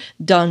easier,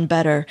 done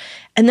better.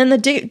 And then the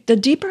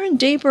deeper and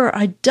deeper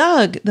I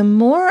dug, the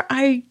more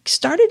I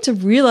started to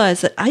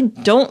realize that I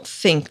don't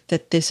think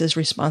that this is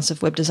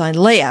responsive web design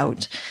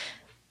layout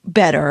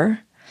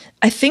better.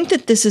 I think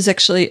that this is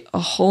actually a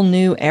whole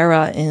new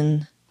era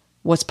in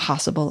what's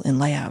possible in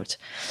layout.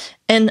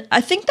 And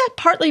I think that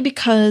partly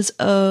because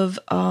I've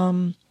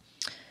been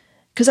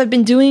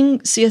doing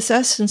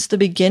CSS since the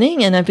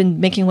beginning, and I've been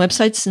making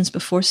websites since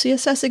before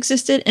CSS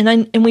existed.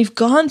 And we've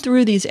gone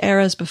through these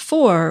eras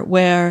before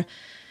where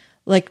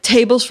like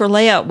tables for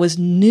layout was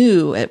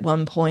new at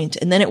one point,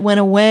 and then it went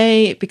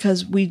away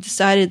because we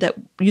decided that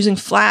using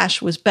Flash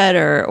was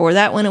better, or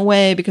that went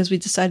away because we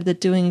decided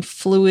that doing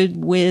fluid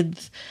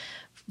with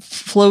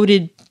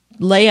floated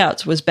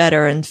layouts was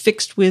better, and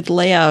fixed with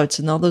layouts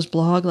and all those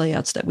blog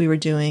layouts that we were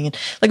doing. And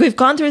like we've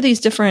gone through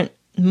these different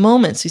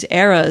moments, these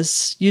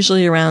eras,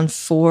 usually around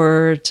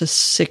 4 to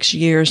 6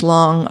 years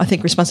long. I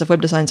think responsive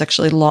web design is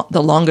actually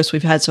the longest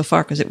we've had so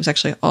far, because it was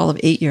actually all of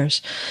 8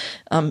 years,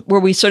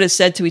 where we sort of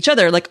said to each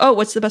other, like, oh,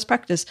 what's the best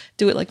practice?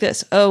 Do it like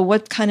this. Oh,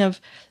 what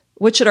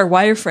should our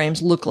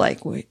wireframes look like?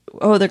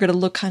 Oh, they're going to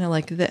look kind of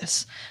like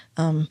this.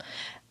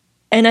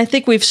 And I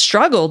think we've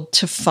struggled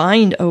to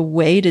find a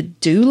way to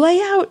do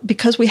layout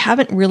because we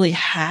haven't really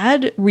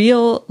had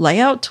real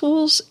layout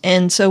tools.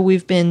 And so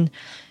we've been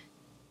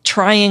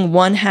trying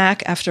one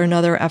hack after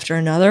another,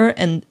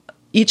 and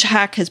each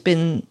hack has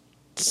been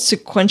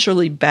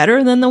sequentially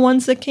better than the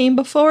ones that came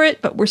before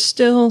it, but we're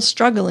still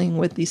struggling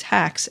with these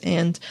hacks.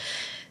 And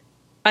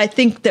I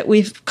think that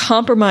we've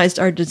compromised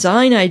our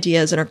design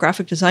ideas and our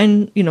graphic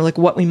design, like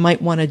what we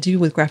might want to do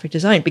with graphic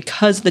design,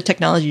 because the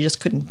technology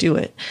just couldn't do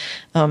it.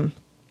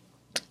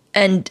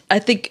 And I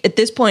think at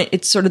this point,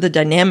 it's sort of the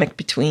dynamic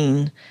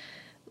between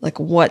like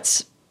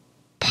what's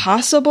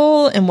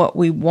possible and what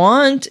we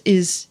want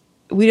is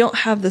we don't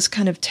have this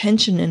kind of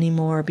tension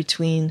anymore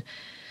between,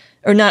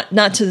 or not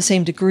to the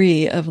same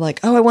degree of like,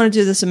 oh, I want to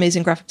do this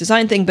amazing graphic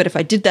design thing, but if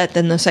I did that,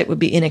 then the site would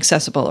be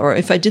inaccessible. Or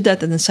if I did that,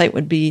 then the site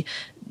would be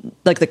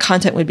like the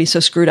content would be so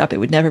screwed up, it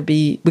would never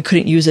be, we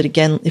couldn't use it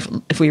again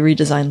if we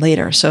redesign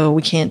later. So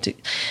we can't do,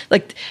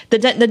 like the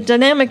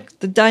dynamic,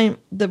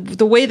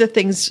 the way that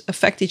things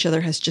affect each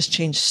other has just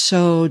changed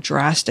so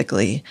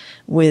drastically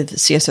with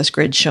CSS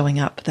Grid showing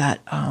up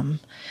that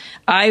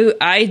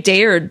I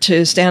dared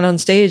to stand on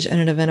stage at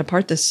an Event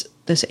Apart this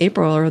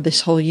April or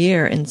this whole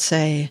year and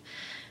say,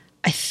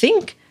 I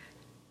think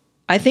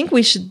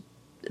we should,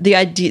 the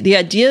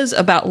ideas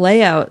about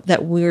layout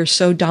that we're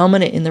so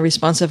dominant in the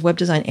responsive web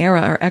design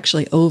era are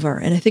actually over.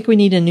 And I think we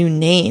need a new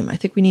name. I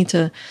think we need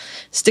to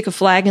stick a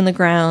flag in the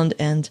ground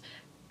and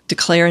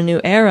declare a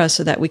new era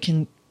so that we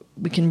can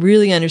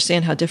really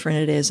understand how different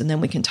it is. And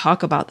then we can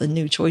talk about the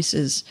new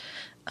choices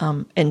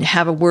and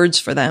have words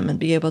for them and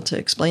be able to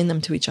explain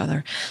them to each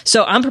other.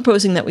 So I'm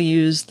proposing that we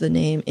use the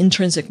name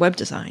Intrinsic Web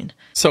Design.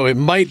 So it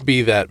might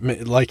be that,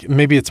 like,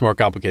 maybe it's more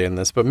complicated than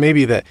this, but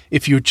maybe that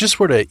if you just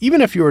were to, even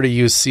if you were to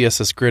use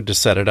CSS Grid to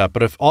set it up,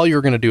 but if all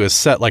you're going to do is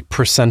set like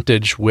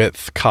percentage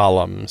width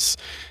columns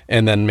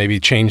and then maybe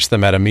change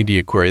them at a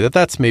media query.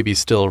 That's maybe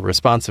still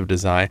responsive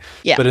design.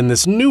 Yeah. But in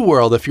this new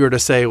world, if you were to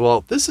say,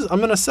 well, I'm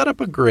going to set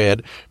up a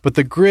grid, but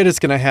the grid is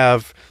going to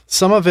have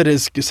some of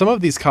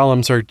these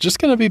columns are just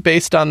going to be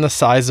based on the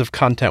size of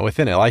content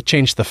within it. I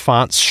change the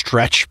font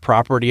stretch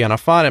property on a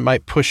font, it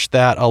might push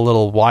that a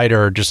little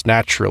wider just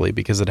naturally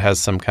because it has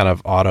some kind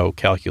of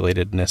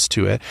auto-calculatedness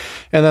to it.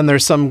 And then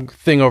there's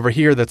something over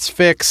here that's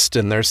fixed,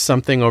 and there's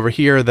something over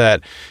here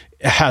that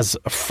has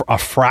a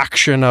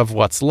fraction of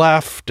what's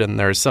left, and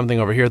there's something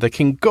over here that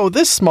can go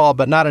this small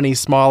but not any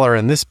smaller,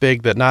 and this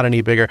big but not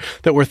any bigger,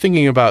 that we're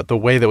thinking about the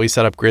way that we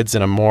set up grids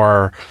in a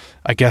more,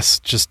 I guess,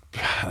 just,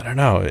 I don't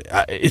know.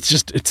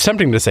 It's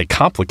tempting to say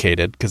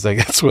complicated because I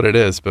guess what it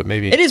is, but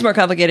maybe it is more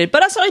complicated.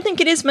 But also I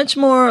think it is much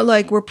more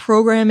like we're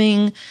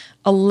programming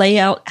a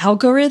layout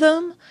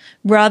algorithm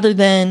rather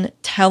than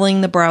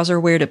telling the browser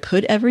where to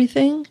put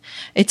everything.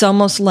 It's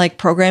almost like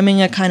programming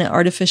a kind of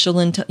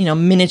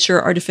miniature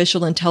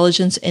artificial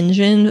intelligence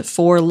engine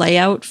for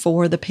layout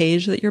for the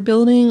page that you're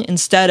building,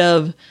 instead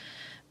of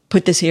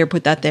put this here,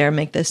 put that there,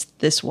 make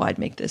this wide,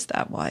 make this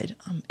that wide.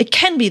 It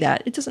can be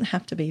that. It doesn't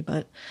have to be,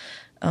 but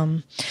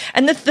and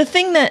the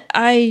thing that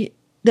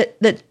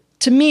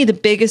to me the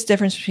biggest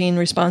difference between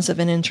responsive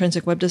and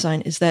intrinsic web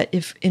design is that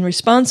if in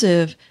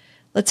responsive,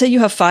 let's say you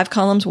have 5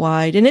 columns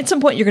wide, and at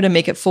some point you're going to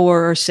make it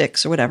 4 or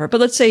 6 or whatever.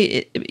 But let's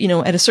say,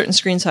 at a certain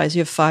screen size,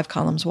 you have 5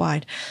 columns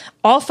wide.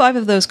 All 5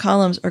 of those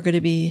columns are going to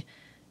be,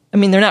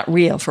 they're not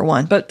real for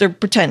one, but they're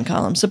pretend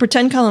columns. The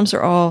pretend columns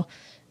are all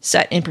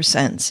set in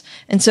percents.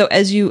 And so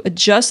as you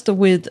adjust the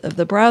width of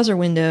the browser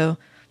window,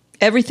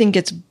 everything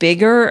gets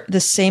bigger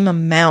the same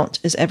amount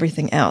as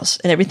everything else.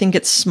 And everything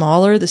gets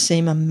smaller the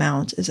same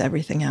amount as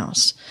everything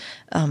else.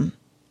 And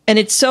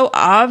it's so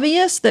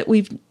obvious that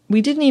we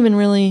didn't even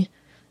really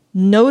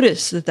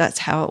notice that that's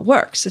how it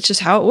works. It's just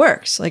how it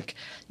works. Like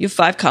you have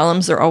 5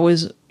 columns, they're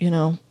always,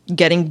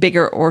 getting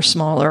bigger or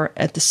smaller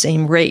at the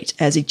same rate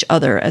as each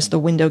other as the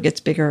window gets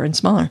bigger and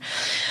smaller.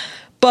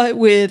 But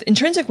with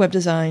intrinsic web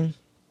design,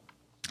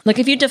 like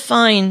if you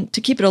define,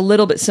 to keep it a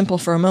little bit simple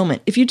for a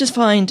moment, if you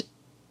defined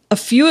a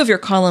few of your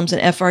columns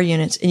in FR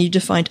units and you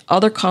defined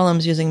other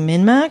columns using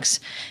min-max,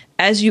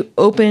 as you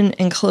open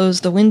and close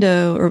the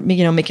window or,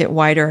 make it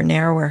wider or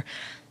narrower,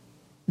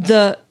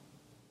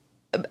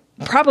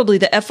 probably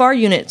the FR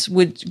units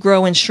would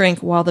grow and shrink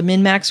while the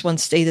min-max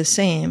ones stay the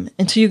same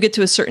until you get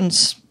to a certain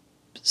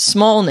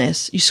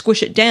smallness. You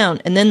squish it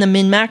down, and then the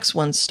min-max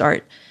ones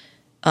start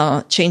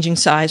changing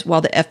size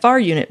while the FR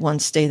unit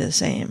ones stay the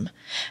same.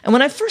 And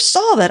when I first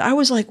saw that, I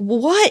was like,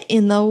 what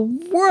in the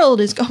world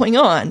is going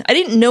on? I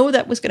didn't know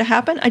that was going to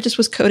happen. I just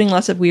was coding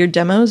lots of weird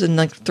demos and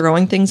like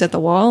throwing things at the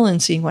wall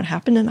and seeing what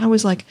happened. And I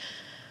was like,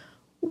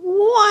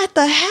 what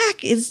the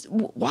heck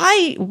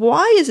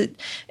why is it?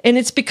 And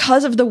it's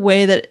because of the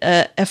way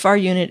that FR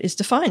unit is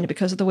defined,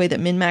 because of the way that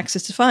min-max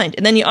is defined.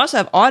 And then you also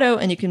have auto,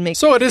 and you can make,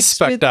 so it is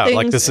spec'd out.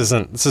 Like this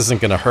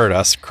isn't going to hurt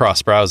us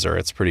cross browser.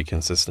 It's pretty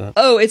consistent.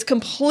 Oh, it's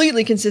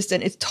completely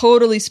consistent. It's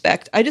totally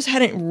spec'd. I just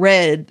hadn't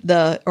read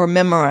or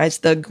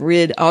memorized the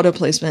grid auto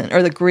placement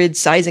or the grid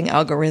sizing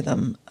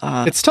algorithm.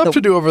 It's tough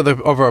to do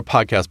over a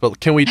podcast, but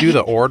can we do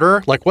the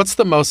order? Like what's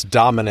the most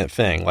dominant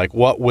thing? Like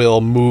what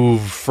will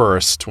move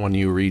first when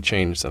you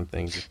rechange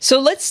something? So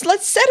let's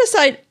set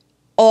aside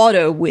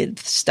auto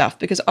width stuff,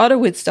 because auto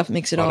width stuff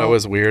makes it auto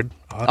is weird.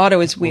 Auto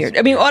is weird.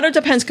 Auto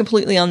depends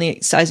completely on the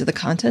size of the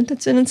content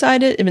that's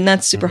inside it.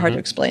 That's super hard to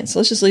explain. So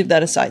let's just leave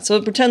that aside.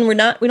 So pretend we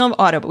don't have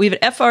auto, but we have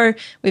an FR,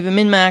 we have a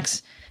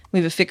min-max, we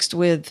have a fixed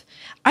width.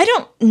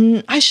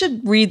 I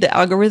should read the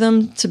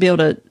algorithm to be able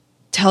to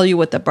tell you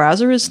what the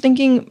browser is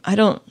thinking.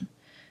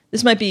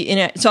 This might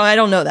be so I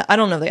don't know that. I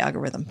don't know the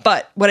algorithm.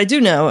 But what I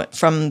do know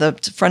from the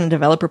front-end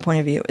developer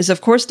point of view is,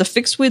 of course, the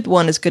fixed width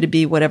one is going to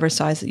be whatever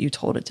size that you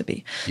told it to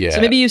be. Yeah.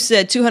 So maybe you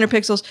said 200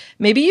 pixels.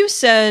 Maybe you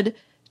said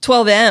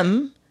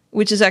 12M,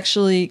 which is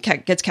actually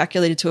gets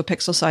calculated to a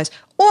pixel size.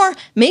 Or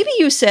maybe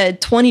you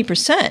said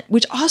 20%,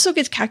 which also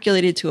gets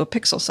calculated to a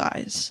pixel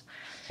size.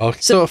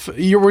 Okay. So if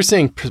you were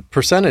saying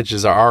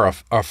percentages are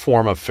a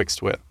form of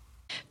fixed width.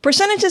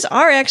 Percentages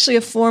are actually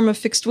a form of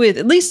fixed width,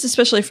 at least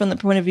especially from the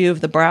point of view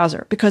of the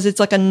browser, because it's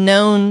like a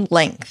known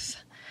length.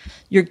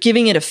 You're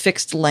giving it a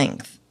fixed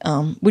length,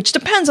 which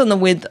depends on the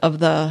width of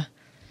the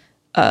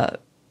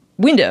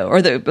window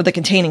or the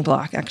containing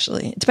block,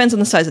 actually. It depends on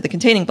the size of the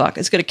containing block.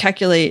 It's going to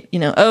calculate,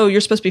 you're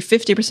supposed to be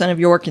 50% of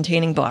your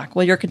containing block.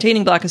 Well, your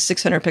containing block is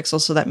 600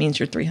 pixels, so that means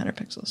you're 300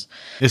 pixels.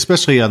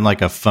 Especially on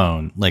like a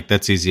phone. Like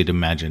that's easy to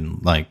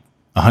imagine, like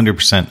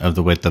 100% of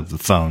the width of the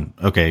phone.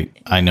 Okay,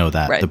 I know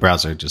that. Right. The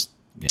browser just...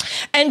 Yeah.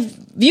 And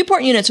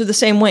viewport units are the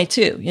same way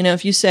too.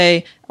 If you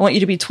say, I want you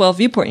to be 12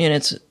 viewport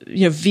units,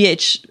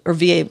 VH or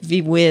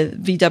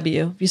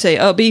VW, if you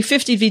say, be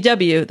 50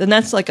 VW, then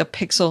that's like a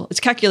pixel. It's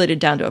calculated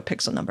down to a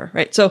pixel number,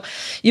 right? So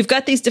you've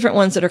got these different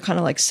ones that are kind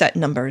of like set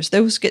numbers.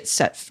 Those get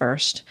set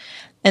first.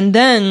 And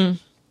then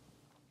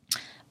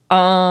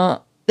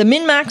the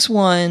min-max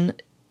one,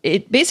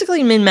 it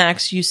basically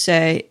min-max, you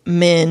say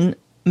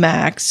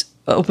min-max,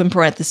 open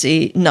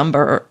parenthesis,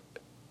 number,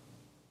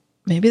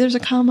 maybe there's a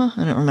comma.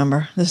 I don't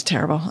remember. This is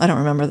terrible. I don't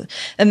remember.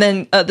 And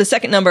then the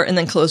second number and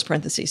then close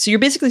parentheses. So you're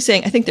basically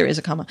saying, I think there is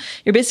a comma.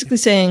 You're basically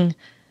saying,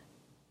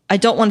 I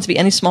don't want it to be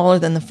any smaller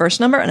than the first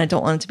number, and I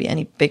don't want it to be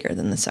any bigger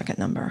than the second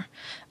number.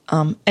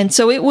 And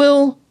so it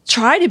will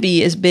try to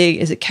be as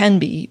big as it can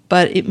be,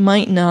 but it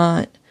might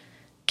not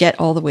get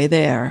all the way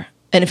there.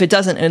 And if it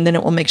doesn't, and then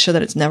it will make sure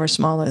that it's never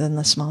smaller than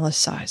the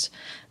smallest size.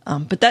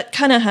 But that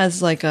kind of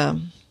has like a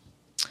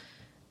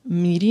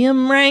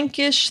medium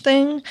rank-ish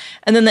thing.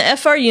 And then the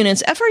FR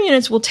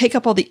units will take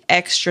up all the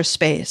extra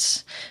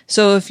space.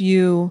 So if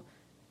you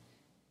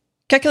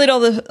calculate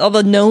all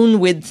the known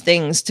width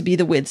things to be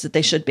the widths that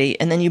they should be,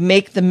 and then you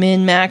make the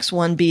min-max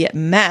one be at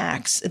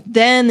max,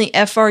 then the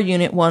FR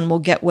unit one will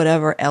get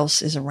whatever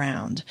else is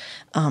around.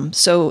 And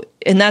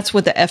that's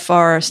what the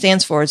FR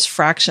stands for. It's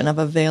fraction of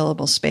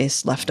available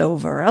space left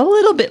over. A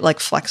little bit like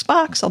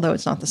Flexbox, although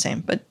it's not the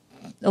same, but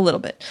a little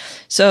bit.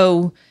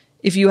 So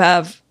if you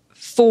have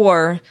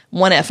 4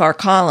 1FR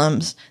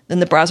columns, then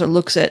the browser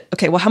looks at,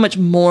 okay, well, how much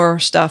more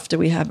stuff do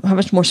we have? How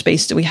much more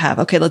space do we have?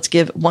 Okay, let's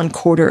give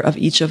 1/4 of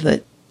each of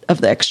the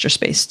extra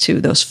space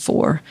to those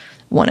 4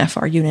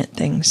 1FR unit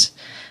things.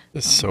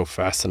 It's so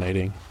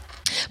fascinating.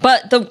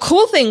 But the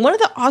cool thing, one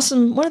of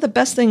the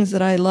best things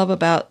that I love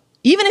about,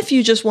 even if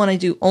you just want to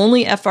do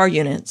only FR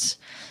units,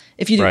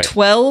 if you do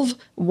 12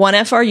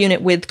 1FR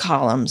unit width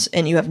columns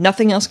and you have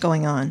nothing else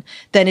going on,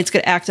 then it's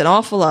going to act an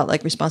awful lot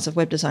like responsive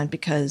web design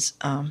because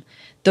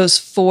those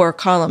 4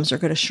 columns are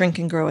going to shrink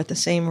and grow at the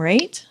same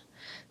rate.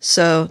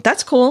 So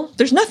that's cool.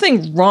 There's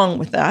nothing wrong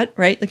with that,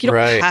 right? Like you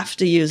don't have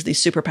to use these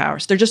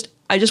superpowers.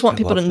 I just want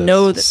people to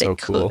know that they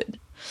could.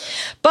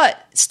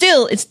 But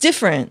still, it's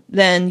different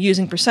than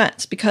using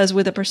percents because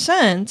with a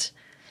percent,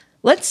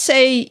 let's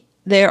say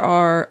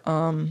there's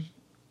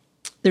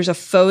a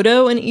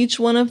photo in each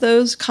one of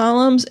those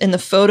columns, and the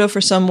photo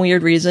for some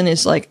weird reason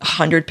is like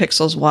 100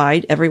 pixels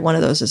wide. Every one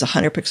of those is a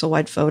 100 pixel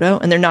wide photo,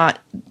 and they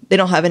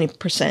don't have any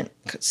percent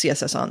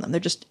CSS on them.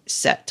 They're just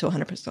set to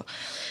 100 pixel.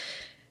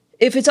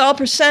 If it's all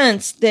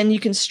percents, then you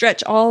can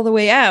stretch all the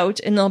way out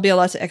and there'll be a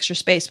lot of extra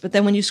space. But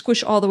then when you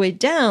squish all the way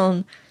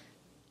down,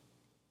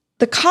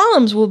 the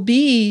columns will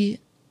be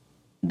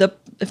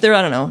if they're,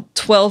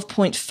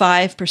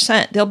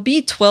 12.5%, they'll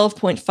be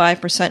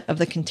 12.5% of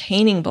the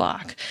containing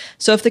block.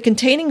 So if the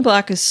containing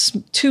block is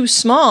too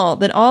small,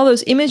 then all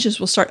those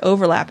images will start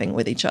overlapping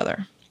with each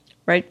other,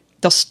 right?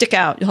 They'll stick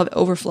out. You'll have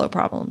overflow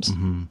problems.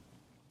 Mm-hmm.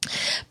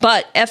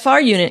 But FR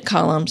unit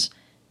columns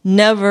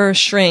never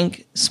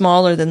shrink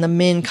smaller than the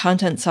min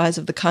content size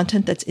of the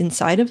content that's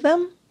inside of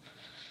them.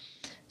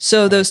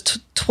 So those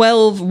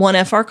 12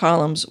 1FR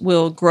columns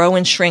will grow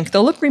and shrink.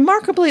 They'll look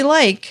remarkably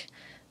like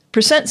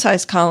percent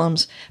size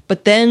columns,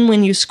 but then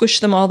when you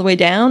squish them all the way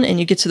down and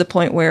you get to the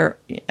point where,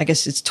 I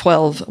guess it's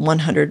 12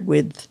 100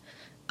 width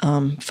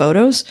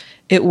photos,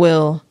 it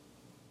will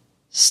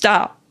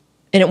stop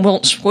and it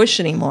won't squish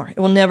anymore. It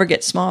will never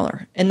get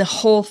smaller. And the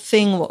whole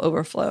thing will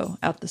overflow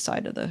out the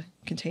side of the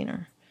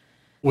container.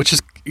 Which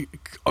is it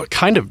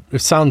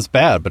sounds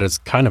bad, but it's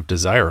kind of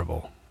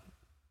desirable.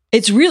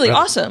 It's really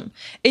awesome.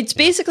 It's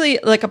basically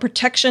like a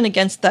protection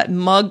against that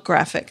mug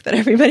graphic that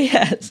everybody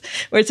has,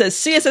 where it says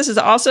CSS is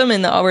awesome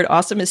and the word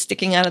awesome is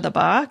sticking out of the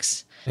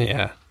box.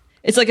 Yeah.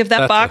 It's like if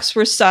that box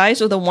were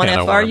sized with a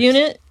 1FR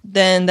unit,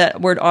 then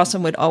that word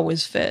awesome would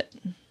always fit.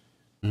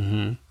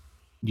 Mm-hmm.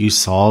 You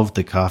solved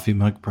the coffee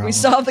mug problem? We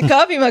solved the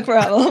coffee mug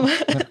problem.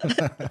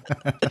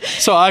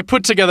 So I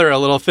put together a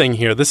little thing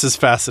here. This is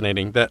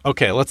fascinating.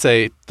 Let's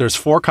say there's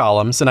 4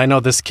 columns, and I know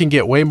this can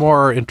get way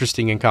more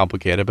interesting and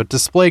complicated, but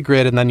display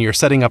grid, and then you're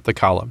setting up the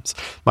columns.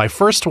 My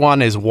first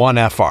one is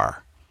 1FR.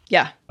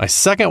 Yeah. My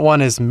second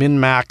one is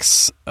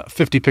min-max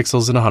 50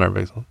 pixels and 100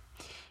 pixels.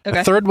 Okay.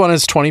 The third one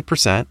is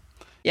 20%.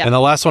 Yeah. And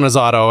the last one is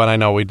auto, and I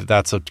know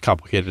that's a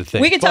complicated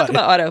thing. We can talk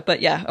about auto,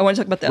 but yeah, I want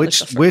to talk about the other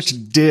stuff first.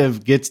 Which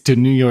div gets to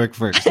New York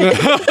first?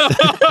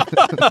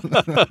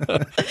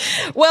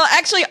 Well,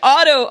 actually,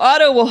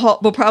 auto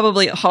will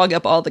probably hog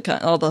up all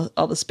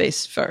the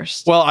space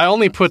first. Well,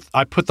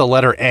 I put the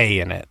letter A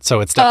in it, so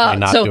it's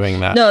definitely not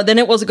doing that. No, then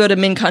it will go to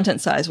min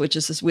content size, which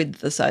is this width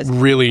the size.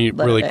 Really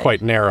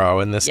quite narrow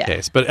in this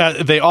case,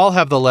 but they all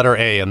have the letter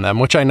A in them,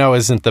 which I know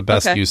isn't the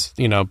best use,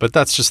 but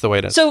that's just the way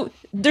it is. So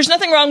there's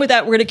nothing wrong with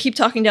that. We're going to keep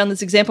talking down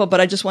this example,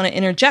 but I just want to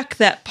interject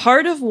that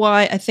part of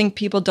why I think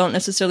people don't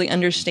necessarily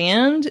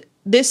understand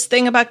this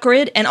thing about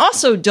grid and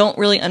also don't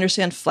really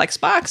understand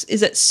Flexbox is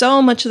that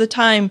so much of the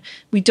time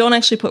we don't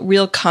actually put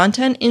real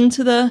content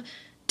into the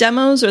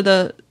demos or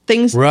the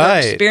things or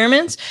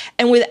experiments.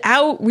 And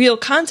without real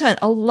content,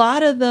 a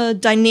lot of the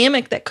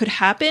dynamic that could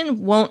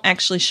happen won't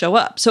actually show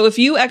up. So if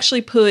you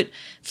actually put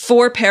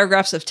 4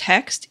 paragraphs of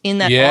text in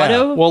that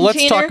auto container,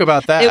 let's talk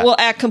about that. It will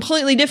act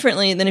completely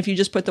differently than if you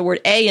just put the word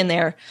A in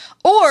there.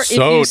 Or if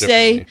you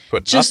say,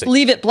 just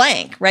leave it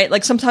blank, right?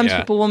 Like sometimes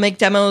people will make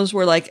demos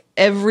where like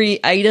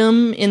every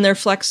item in their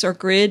Flex or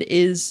grid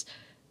is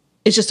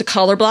just a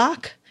color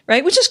block.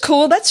 right? Which is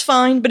cool. That's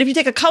fine. But if you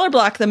take a color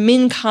block, the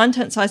min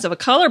content size of a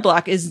color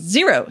block is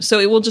 0. So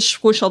it will just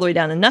squish all the way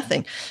down to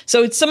nothing.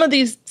 So it's some of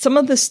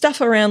the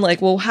stuff around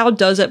like, well, how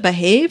does it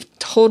behave?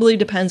 Totally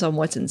depends on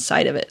what's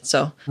inside of it.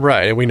 So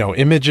right. And we know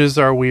images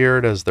are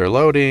weird as they're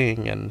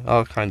loading and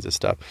all kinds of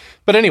stuff.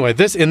 But anyway,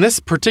 in this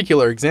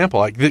particular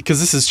example, because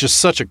this is just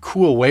such a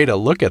cool way to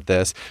look at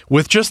this,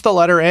 with just the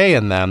letter A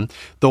in them,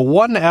 the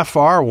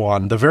 1FR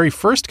one, the very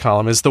first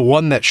column, is the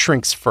one that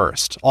shrinks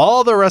first.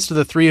 All the rest of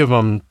the 3 of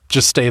them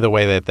just stay the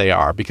way that they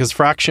are, because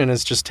fraction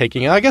is just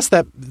taking, I guess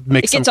that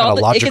makes some kind of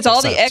logical sense. It gets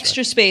all the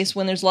extra space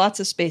when there's lots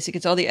of space. It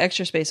gets all the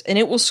extra space, and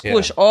it will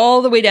squish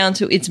all the way down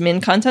to its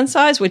min content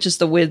size, which is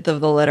the width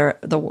of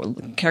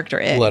the character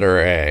A. Letter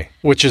A,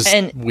 which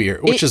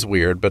is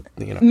weird, but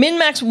you know.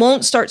 Min-max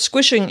won't start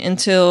squishing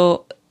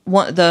until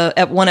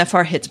at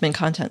 1FR hits min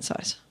content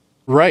size.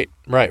 Right.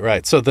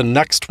 So the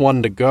next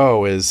one to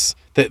go is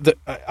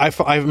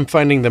I'm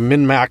finding the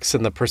min-max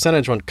and the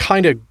percentage one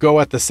kind of go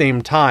at the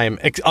same time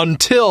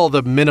until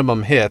the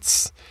minimum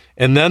hits,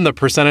 and then the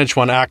percentage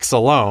one acts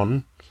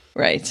alone.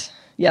 Right.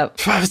 Yep.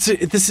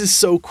 This is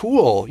so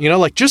cool. You know,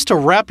 like just to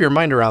wrap your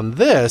mind around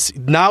this,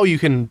 now you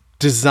can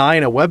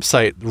design a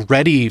website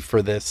ready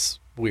for this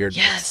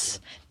weirdness. Yes.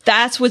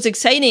 That's what's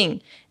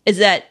exciting, is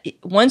that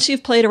once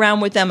you've played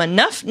around with them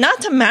enough, not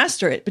to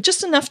master it, but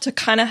just enough to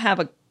kind of have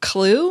a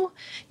clue,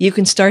 you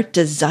can start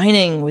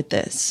designing with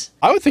this.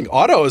 I would think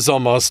auto is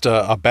almost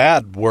a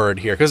bad word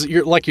here, because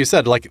you're like you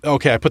said, like,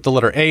 okay, I put the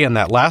letter A in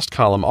that last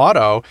column,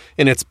 auto,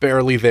 and it's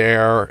barely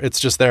there. It's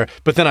just there.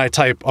 But then I'll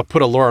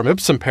put a lorem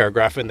ipsum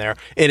paragraph in there,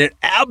 and it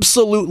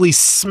absolutely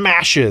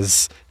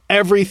smashes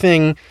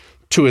everything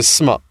to a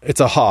small. It's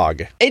a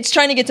hog. It's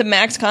trying to get to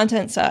max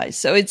content size.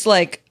 So it's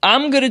like,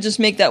 I'm going to just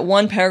make that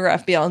one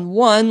paragraph be on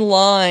one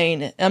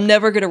line. I'm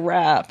never going to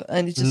wrap.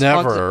 And it just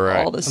never,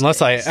 right. All this unless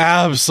space. I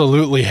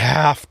absolutely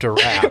have to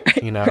wrap,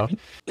 right, you know?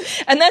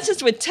 And that's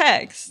just with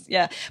text.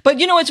 Yeah. But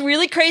you know what's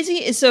really crazy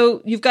is,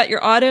 so you've got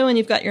your auto and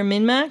you've got your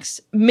min-max.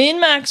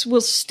 Min-max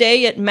will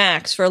stay at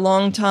max for a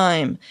long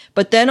time.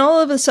 But then all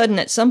of a sudden,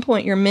 at some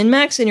point, your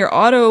min-max and your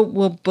auto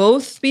will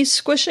both be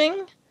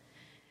squishing.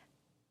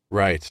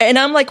 Right. And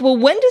I'm like, well,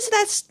 when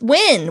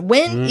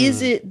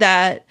is it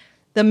that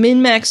the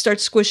min-max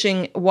starts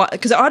squishing?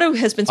 Because auto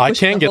has been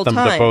squishing the whole time. I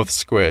can get them to both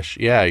squish.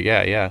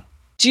 Yeah.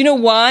 Do you know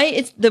why?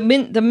 It's the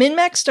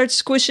min-max starts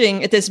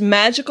squishing at this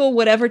magical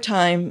whatever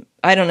time.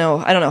 I don't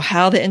know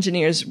how the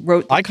engineers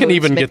wrote the I can code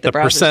even to get the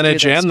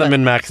percentage and the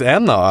min-max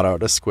and the auto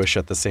to squish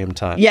at the same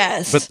time.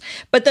 Yes.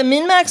 But the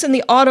min-max and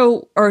the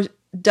auto are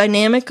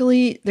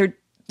dynamically, the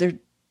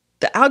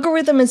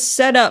algorithm is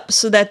set up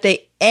so that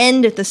they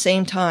end at the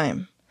same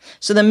time.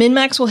 So the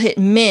min-max will hit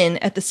min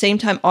at the same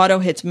time auto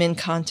hits min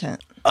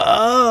content.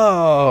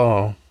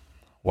 Oh.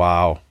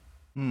 Wow.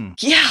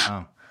 Yeah.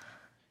 Wow.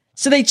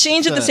 So they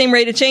change at the same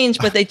rate of change,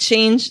 but they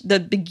change the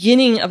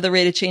beginning of the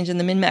rate of change, and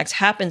the min-max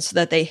happens so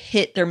that they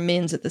hit their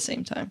mins at the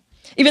same time.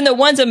 Even though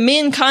one's a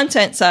min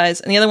content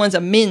size and the other one's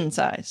a min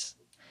size.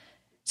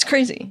 It's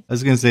crazy. I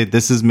was going to say,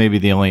 this is maybe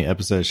the only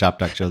episode of Shop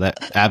Talk Show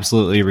that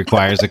absolutely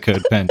requires a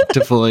code pen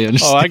to fully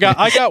understand. Oh,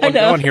 I got one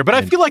going here, but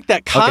I feel like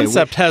that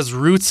concept has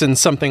roots in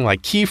something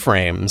like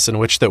keyframes, in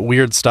which that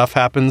weird stuff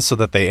happens so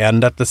that they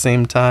end at the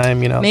same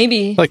time, you know?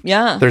 Maybe.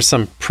 There's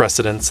some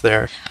precedence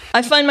there.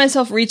 I find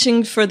myself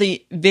reaching for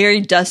the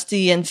very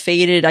dusty and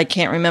faded, I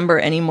can't remember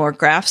any more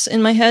graphs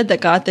in my head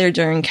that got there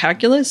during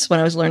calculus, when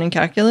I was learning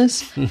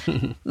calculus.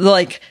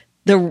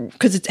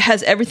 Because it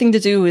has everything to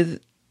do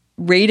with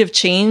rate of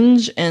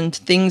change and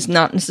things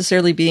not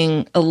necessarily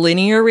being a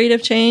linear rate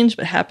of change,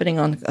 but happening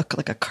on a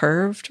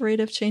curved rate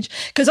of change.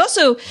 Because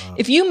also,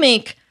 if you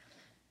make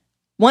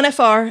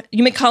 1FR,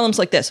 you make columns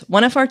like this,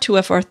 1FR,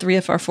 2FR,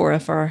 3FR,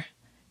 4FR,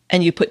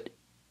 and you put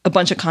a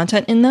bunch of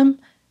content in them,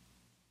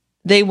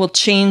 they will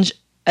change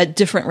at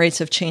different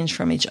rates of change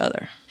from each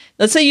other.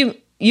 Let's say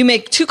you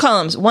make 2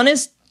 columns. One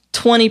is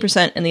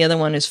 20% and the other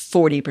one is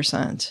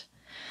 40%.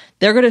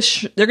 They're going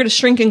to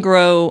shrink and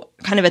grow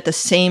kind of at the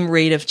same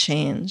rate of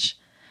change.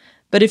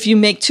 But if you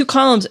make 2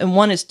 columns and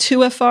one is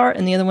 2FR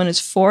and the other one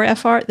is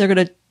 4FR, they're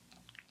going to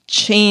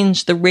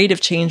change. The rate of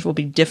change will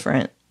be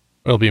different.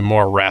 It'll be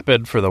more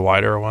rapid for the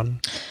wider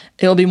one.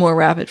 It'll be more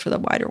rapid for the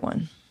wider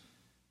one.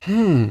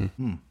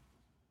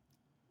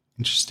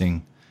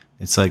 Interesting.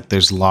 It's like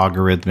there's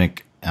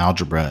logarithmic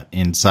algebra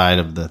inside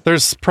of the.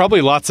 There's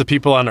probably lots of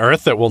people on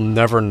Earth that will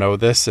never know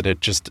this, and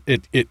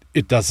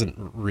it doesn't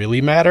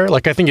really matter.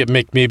 Like, I think it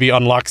maybe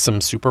unlocks some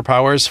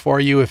superpowers for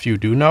you if you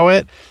do know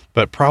it,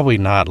 but probably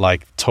not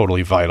like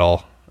totally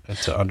vital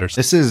to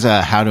understand. This is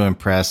how to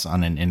impress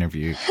on an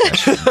interview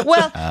question.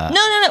 Well,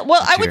 no.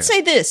 Well, I would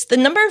say this: the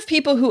number of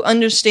people who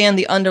understand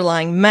the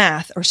underlying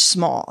math are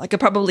small. I could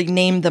probably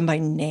name them by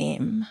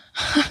name.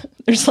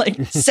 There's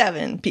like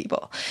 7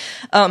 people.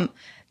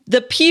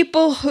 The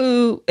people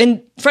who,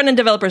 and front-end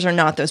developers are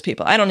not those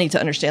people. I don't need to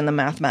understand the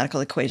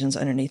mathematical equations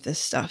underneath this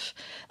stuff.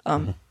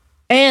 And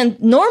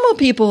And normal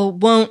people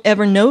won't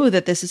ever know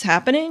that this is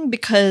happening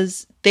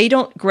because they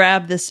don't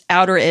grab this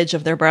outer edge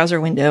of their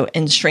browser window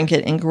and shrink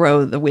it and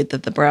grow the width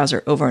of the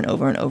browser over and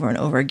over and over and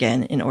over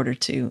again in order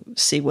to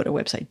see what a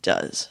website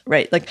does,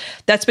 right? Like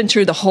that's been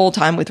true the whole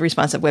time with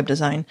responsive web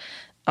design.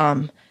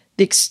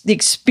 The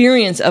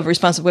experience of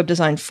responsive web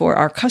design for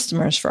our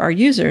customers, for our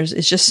users,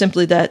 is just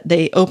simply that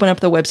they open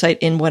up the website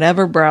in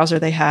whatever browser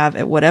they have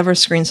at whatever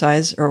screen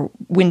size or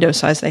window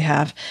size they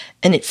have,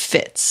 and it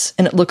fits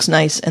and it looks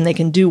nice and they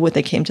can do what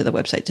they came to the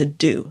website to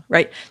do,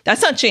 right?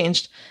 That's not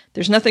changed.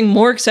 There's nothing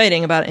more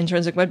exciting about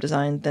intrinsic web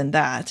design than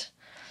that.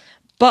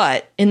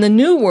 But in the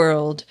new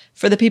world,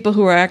 for the people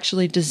who are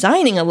actually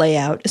designing a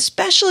layout,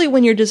 especially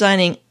when you're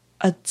designing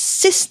a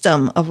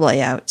system of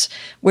layouts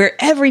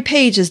where every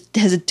page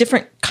has a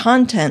different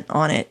content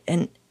on it,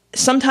 and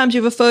sometimes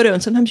you have a photo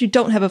and sometimes you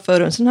don't have a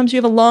photo, and sometimes you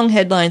have a long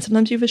headline,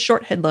 sometimes you have a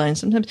short headline,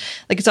 sometimes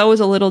like it's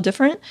always a little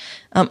different.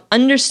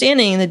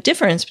 Understanding the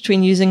difference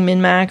between using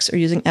min-max or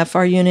using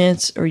FR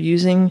units or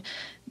using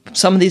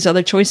some of these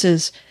other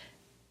choices,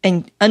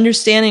 and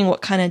understanding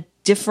what kind of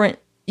different,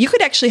 you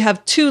could actually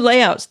have two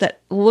layouts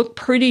that look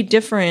pretty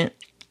different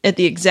at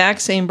the exact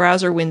same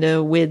browser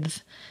window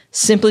width,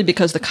 simply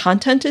because the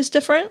content is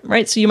different,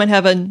 right? So you might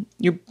have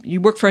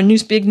you work for a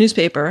big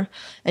newspaper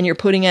and you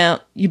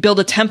build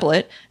a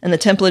template, and the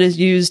template is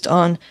used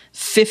on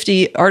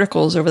 50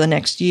 articles over the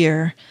next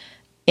year.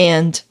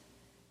 And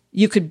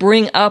you could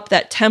bring up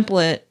that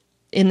template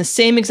in the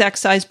same exact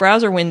size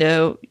browser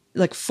window,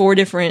 like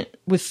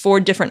with four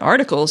different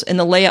articles, and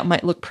the layout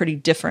might look pretty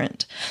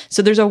different.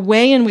 So there's a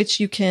way in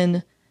which you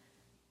can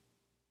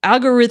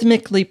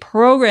algorithmically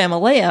program a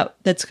layout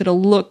that's going to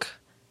look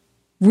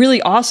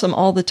really awesome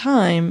all the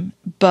time,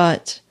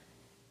 but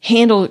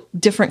handle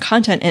different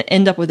content and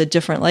end up with a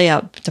different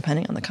layout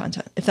depending on the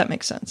content, if that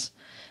makes sense.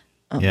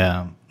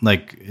 Yeah.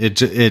 Like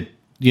the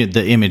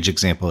image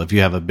example, if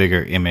you have a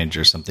bigger image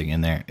or something in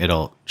there,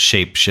 it'll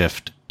shape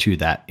shift to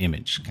that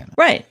image kind of.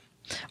 Right.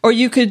 Or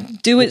you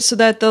could do it so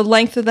that the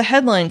length of the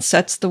headline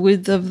sets the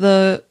width of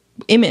the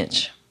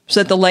image,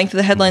 so that the length of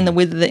the headline, the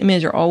width of the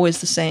image are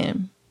always the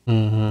same.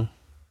 Mm-hmm.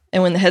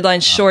 And when the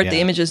headline's short,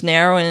 the image is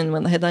narrow, and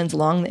when the headline's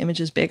long, the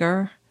image is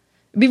bigger.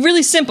 It'd be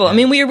really simple. Yeah. I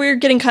mean, we're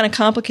getting kind of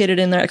complicated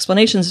in their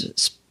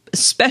explanations,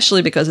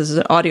 especially because this is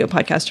an audio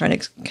podcast trying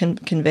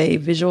to convey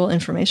visual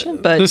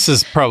information. But this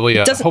is probably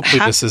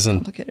hopefully this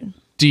isn't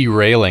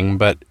derailing.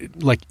 But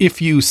like,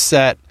 if you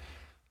set,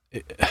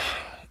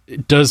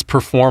 does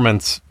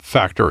performance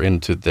factor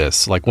into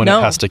this? Like when it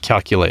has to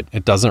calculate,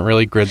 it doesn't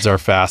really. Grids are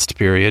fast.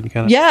 Period.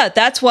 Kind of. Yeah,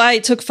 that's why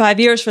it took 5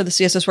 years for the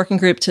CSS working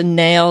group to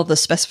nail the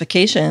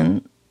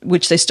specification,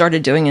 which they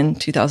started doing in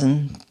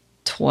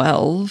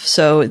 2012.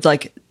 So it's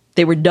like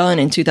they were done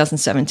in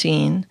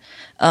 2017,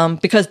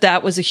 because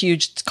that was a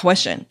huge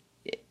question.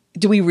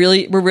 We're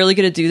really going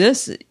to do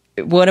this?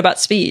 What about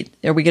speed?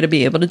 Are we going to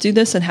be able to do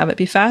this and have it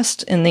be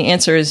fast? And the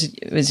answer is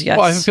yes.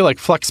 Well, I feel like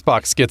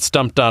Flexbox gets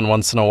dumped on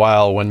once in a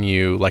while when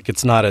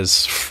it's not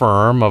as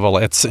firm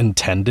it's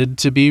intended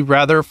to be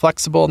rather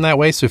flexible in that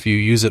way. So if you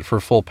use it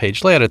for full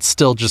page layout, it's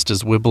still just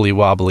as wibbly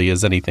wobbly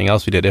as anything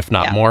else we did, if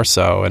not more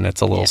so. And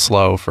it's a little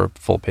slow for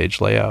full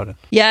page layout.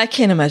 Yeah, I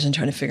can't imagine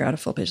trying to figure out a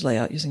full page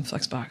layout using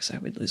Flexbox. I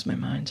would lose my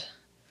mind.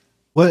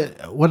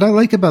 What I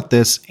like about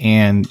this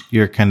and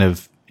your kind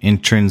of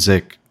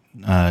intrinsic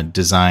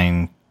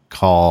design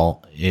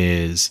call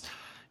is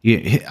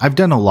I've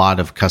done a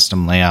lot of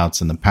custom layouts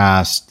in the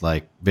past,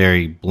 like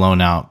very blown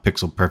out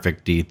pixel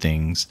perfect D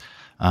things.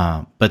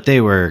 But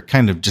they were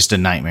kind of just a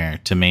nightmare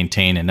to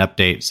maintain and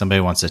update. Somebody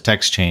wants a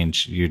text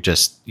change, you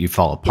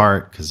fall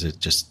apart because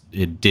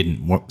it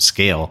didn't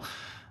scale,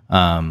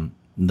 the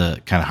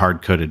kind of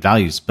hard coded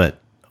values. But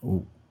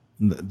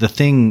the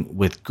thing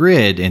with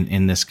grid and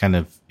in this kind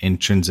of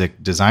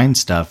intrinsic design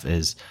stuff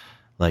is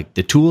like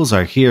the tools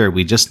are here.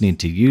 We just need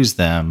to use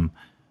them.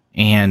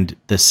 And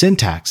the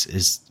syntax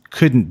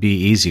couldn't be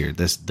easier.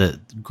 The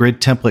grid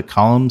template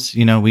columns,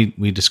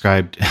 we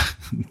described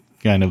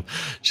kind of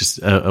just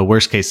a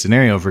worst case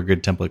scenario for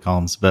grid template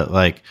columns, but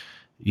like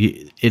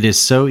it is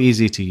so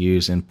easy to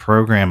use and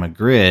program a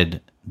grid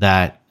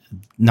that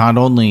not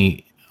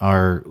only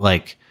are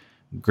like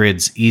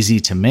grids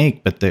easy to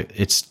make, but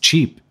it's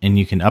cheap and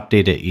you can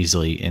update it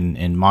easily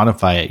and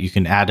modify it. You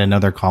can add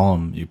another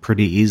column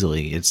pretty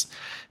easily.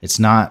 It's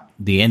not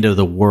the end of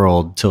the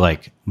world to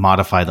like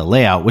modify the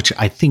layout, which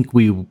I think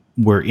we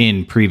were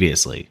in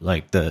previously,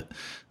 like the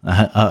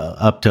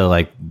up to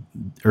like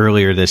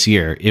earlier this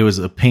year. It was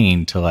a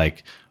pain to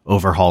like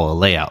overhaul a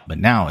layout, but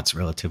now it's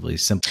relatively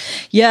simple.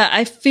 Yeah,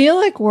 I feel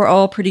like we're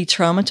all pretty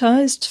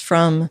traumatized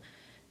from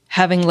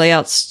having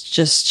layouts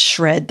just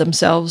shred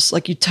themselves.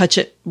 Like you touch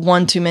it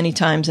one too many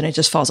times and it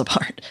just falls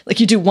apart. Like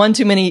you do one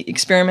too many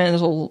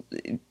experimental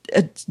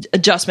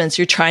adjustments.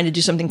 You're trying to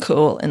do something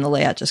cool and the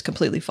layout just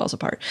completely falls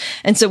apart.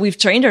 And so we've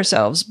trained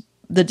ourselves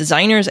the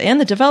designers and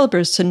the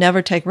developers to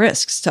never take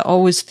risks, to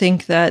always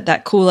think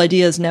that cool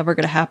idea is never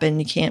going to happen.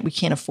 We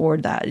can't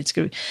afford that. It's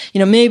going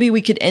to, maybe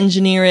we could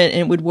engineer it and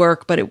it would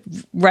work, but it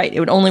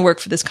would only work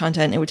for this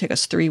content. It would take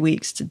us 3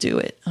 weeks to do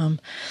it.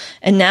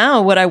 And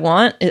now what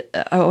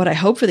I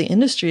hope for the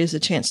industry is a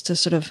chance to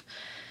sort of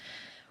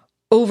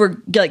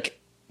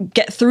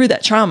get through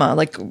that trauma,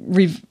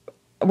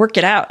 work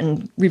it out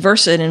and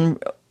reverse it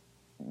and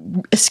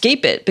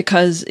escape it,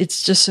 because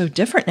it's just so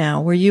different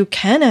now, where you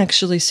can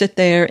actually sit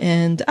there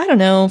and,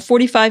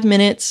 45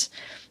 minutes,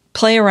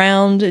 play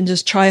around and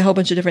just try a whole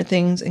bunch of different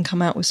things and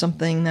come out with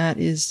something that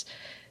is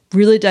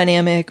really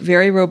dynamic,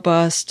 very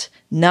robust,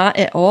 not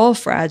at all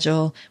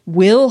fragile,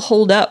 will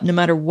hold up no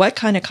matter what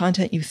kind of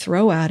content you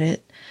throw at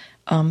it,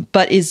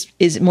 but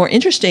is more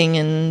interesting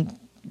and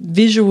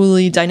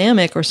visually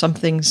dynamic, or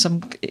something,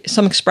 some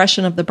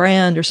expression of the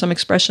brand, or some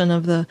expression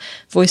of the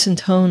voice and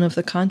tone of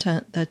the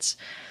content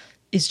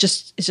is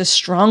just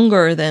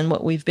stronger than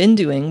what we've been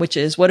doing. Which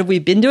is, what have we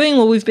been doing?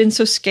 Well, we've been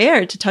so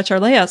scared to touch our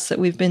layouts that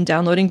we've been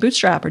downloading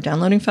Bootstrap or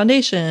downloading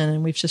Foundation,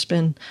 and we've just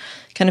been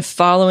kind of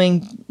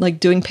following,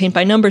 doing paint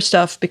by number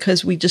stuff,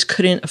 because we just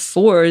couldn't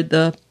afford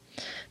the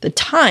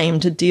time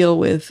to deal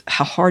with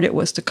how hard it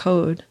was to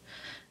code.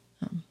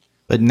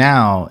 But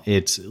now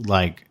it's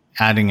like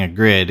adding a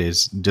grid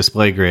is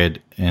display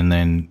grid, and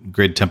then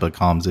grid template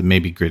columns, and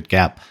maybe grid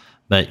gap,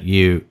 but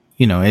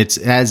it's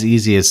as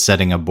easy as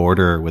setting a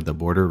border with a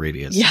border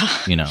radius. Yeah.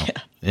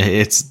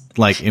 It's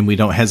like, and we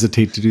don't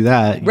hesitate to do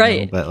that.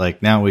 Right.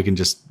 But now we can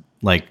just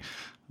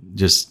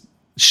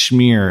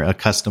smear a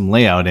custom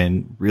layout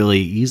in really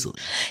easily.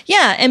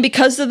 Yeah. And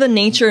because of the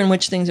nature in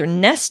which things are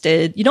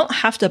nested, you don't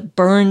have to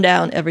burn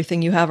down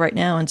everything you have right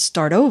now and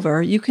start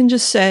over. You can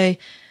just say,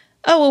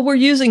 oh, well, we're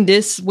using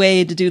this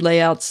way to do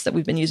layouts that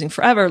we've been using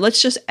forever.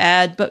 Let's just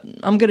add, but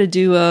I'm going to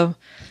do a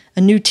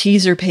new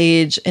teaser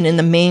page, and in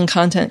the main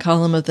content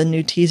column of the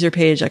new teaser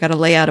page, I got to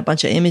lay out a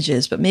bunch of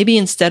images. But maybe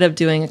instead of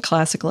doing a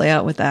classic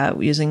layout with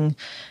that, using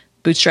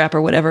Bootstrap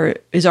or whatever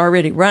is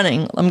already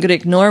running, I'm going to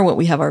ignore what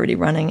we have already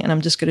running, and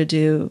I'm just going to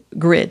do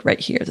grid right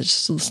here. There's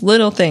just this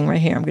little thing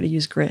right here. I'm going to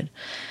use grid,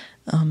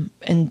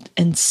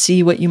 and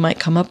see what you might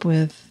come up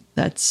with.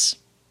 That's,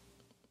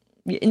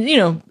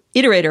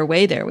 iterate our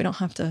way there. We don't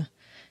have to.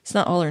 It's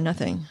not all or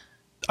nothing.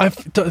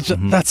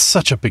 That's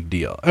such a big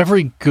deal.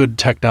 Every good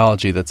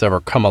technology that's ever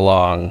come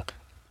along,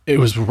 it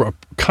was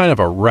kind of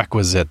a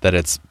requisite that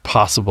it's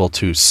possible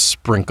to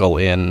sprinkle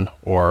in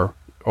or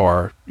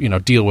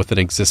deal with an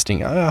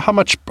existing. How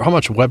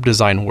much web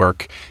design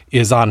work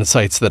is on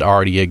sites that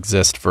already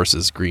exist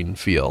versus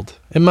greenfield?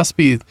 It must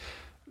be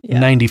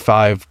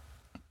 95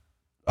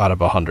 out of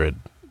 100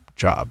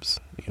 jobs,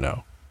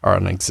 are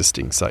on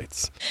existing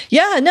sites.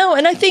 Yeah, no,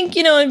 and I think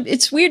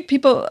it's weird.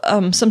 People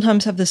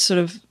sometimes have this sort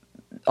of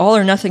all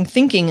or nothing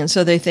thinking, and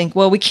so they think,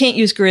 well, we can't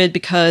use grid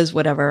because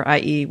whatever,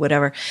 i.e.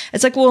 whatever.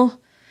 It's like, well,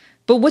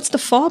 but what's the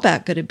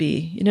fallback going to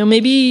be?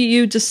 Maybe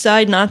you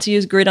decide not to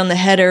use grid on the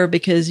header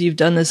because you've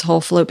done this whole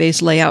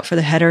float-based layout for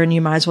the header, and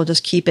you might as well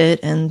just keep it,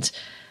 and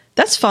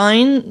that's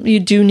fine. You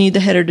do need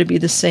the header to be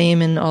the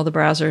same in all the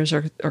browsers,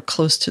 or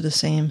close to the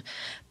same.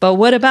 But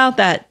what about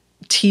that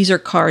teaser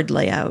card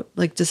layout?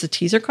 Does the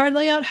teaser card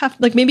layout have,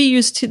 maybe you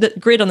use the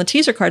grid on the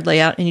teaser card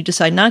layout, and you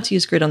decide not to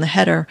use grid on the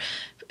header,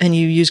 and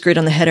you use grid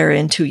on the header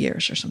in 2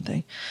 years or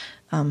something.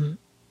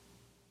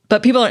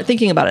 But people aren't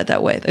thinking about it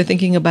that way. They're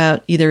thinking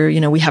about either,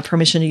 we have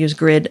permission to use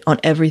grid on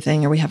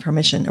everything, or we have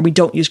permission, or we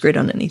don't use grid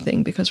on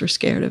anything because we're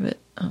scared of it.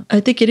 I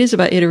think it is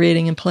about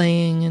iterating and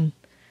playing. And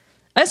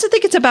I also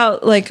think it's about,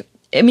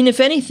 if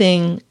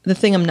anything, the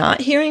thing I'm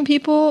not hearing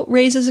people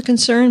raise as a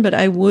concern, but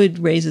I would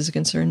raise as a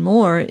concern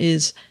more,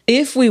 is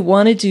if we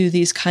want to do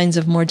these kinds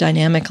of more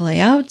dynamic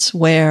layouts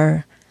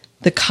where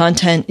the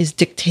content is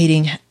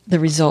dictating the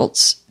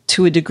results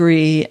to a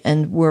degree,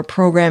 and we're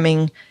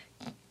programming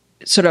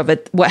sort of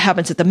at what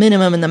happens at the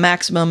minimum and the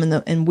maximum,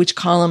 and which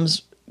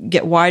columns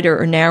get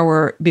wider or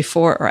narrower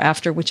before or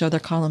after which other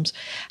columns.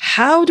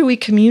 How do we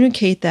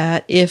communicate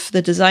that if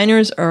the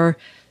designers are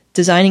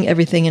designing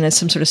everything in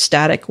some sort of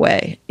static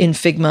way in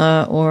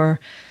Figma or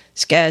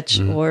Sketch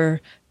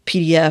or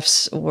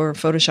PDFs or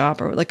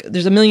Photoshop, or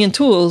there's a million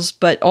tools,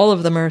 but all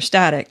of them are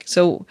static.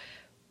 So,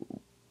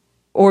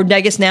 or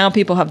I guess now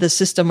people have this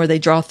system where they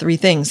draw 3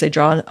 things. They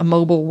draw a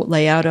mobile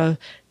layout, a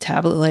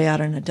tablet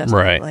layout, and a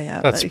desktop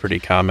layout. That's pretty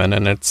common,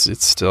 and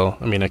it's still,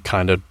 it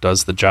kind of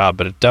does the job,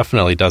 but it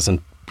definitely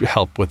doesn't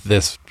help with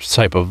this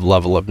type of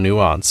level of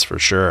nuance for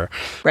sure.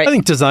 Right. I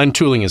think design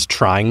tooling is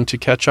trying to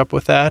catch up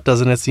with that.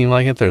 Doesn't it seem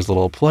like it? There's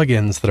little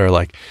plugins that are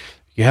like,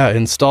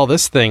 install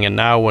this thing, and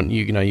now when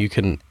you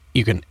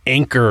can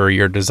anchor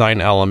your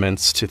design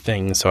elements to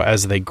things. So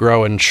as they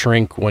grow and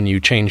shrink, when you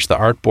change the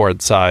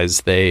artboard size,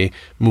 they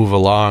move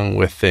along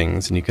with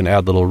things, and you can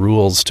add little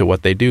rules to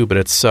what they do. But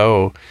it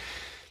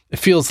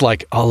feels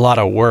like a lot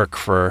of work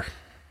for,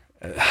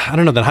 I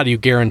don't know, then how do you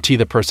guarantee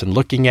the person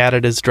looking at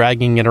it is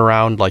dragging it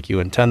around like you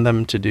intend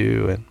them to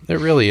do? And it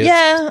really is.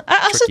 Yeah,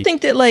 I also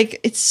think that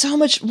it's so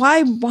much,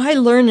 why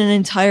learn an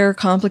entire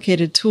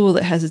complicated tool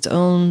that has its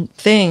own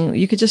thing?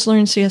 You could just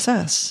learn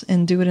CSS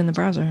and do it in the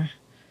browser.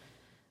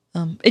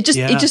 It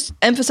just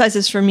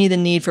emphasizes for me the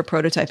need for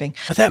prototyping.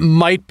 But that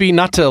might be,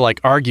 not to like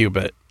argue,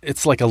 but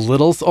it's like a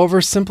little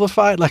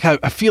oversimplified. Like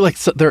I feel like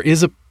there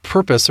is a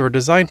purpose or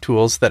design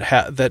tools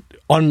that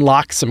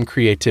unlock some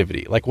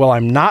creativity. Like, while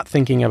I'm not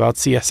thinking about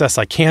CSS,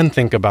 I can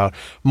think about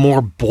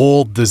more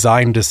bold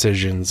design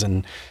decisions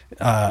and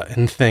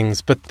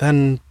things. But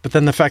then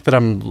the fact that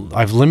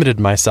I've limited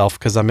myself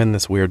because I'm in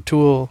this weird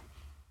tool.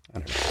 I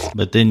don't know.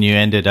 But then you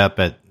ended up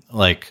at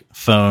like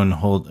hand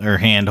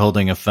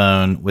holding a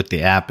phone with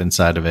the app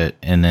inside of it,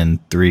 and then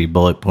 3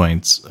 bullet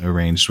points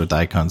arranged with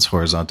icons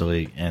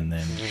horizontally, and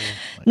then.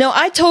 No,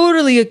 I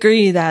totally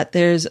agree that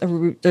there's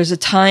a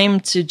time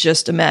to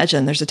just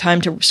imagine. There's a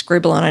time to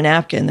scribble on a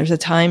napkin. There's a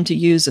time to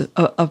use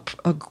a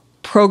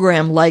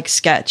program like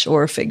Sketch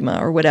or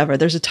Figma or whatever.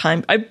 There's a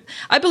time.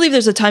 I believe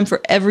there's a time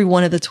for every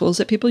one of the tools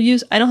that people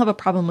use. I don't have a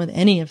problem with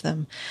any of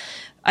them.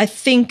 I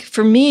think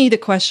for me, the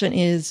question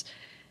is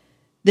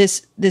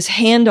this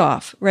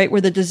handoff, right? Where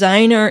the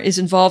designer is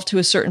involved to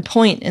a certain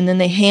point, and then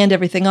they hand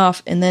everything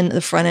off, and then the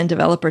front end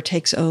developer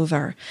takes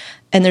over.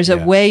 And there's a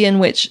way in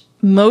which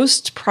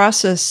most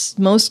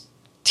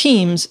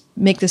teams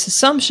make this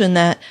assumption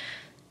that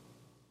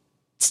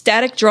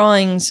static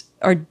drawings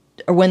are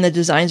when the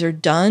designs are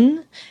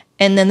done,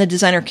 and then the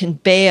designer can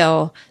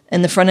bail,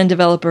 and the front-end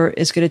developer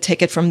is going to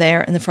take it from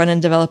there, and the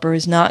front-end developer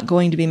is not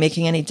going to be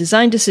making any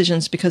design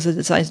decisions because the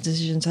design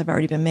decisions have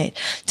already been made.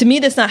 To me,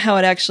 that's not how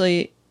it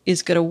actually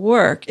is going to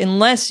work,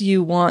 unless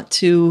you want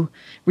to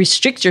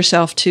restrict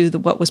yourself to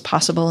what was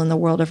possible in the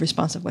world of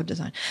responsive web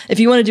design.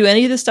 If you want to do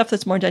any of this stuff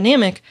that's more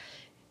dynamic,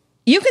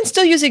 you can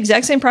still use the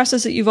exact same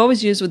process that you've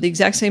always used with the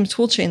exact same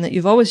tool chain that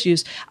you've always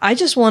used. I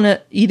just want to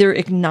either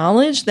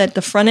acknowledge that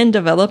the front-end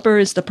developer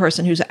is the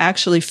person who's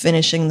actually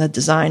finishing the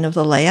design of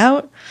the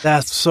layout.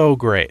 That's so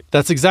great.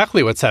 That's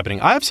exactly what's happening.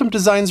 I have some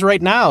designs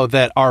right now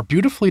that are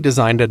beautifully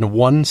designed in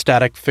one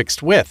static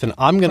fixed width, and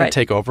I'm going to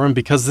take over, and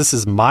because this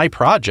is my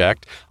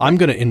project, I'm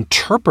going to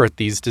interpret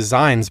these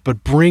designs, but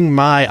I'm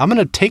going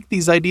to take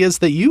these ideas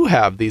that you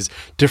have, these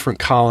different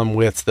column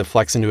widths that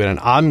flex into it,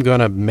 and I'm going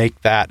to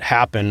make that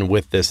happen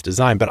with this design.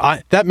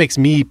 But that makes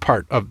me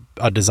part of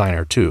a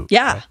designer too.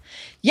 Yeah. Right?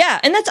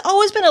 Yeah, and that's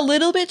always been a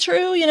little bit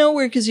true,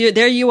 because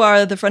there you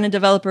are, the front-end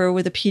developer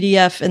with a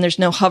PDF, and there's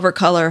no hover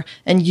color,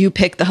 and you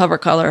pick the hover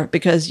color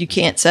because you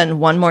can't send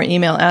one more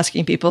email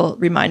asking people,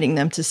 reminding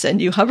them to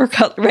send you hover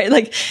color, right?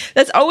 Like,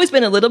 that's always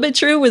been a little bit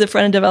true where the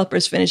front-end developer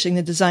is finishing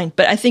the design.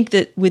 But I think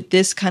that with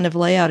this kind of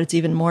layout, it's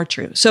even more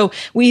true. So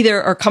we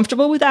either are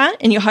comfortable with that,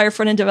 and you hire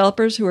front-end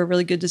developers who are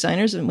really good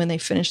designers, and when they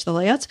finish the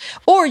layouts,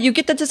 or you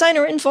get the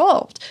designer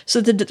involved. So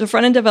the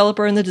front-end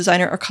developer and the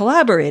designer are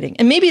collaborating.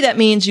 And maybe that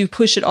means you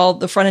push it all,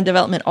 the front-end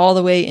development all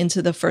the way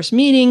into the first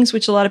meetings,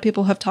 which a lot of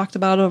people have talked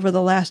about over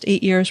the last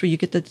 8 years, where you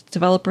get the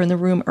developer in the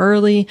room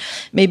early.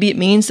 Maybe it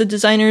means the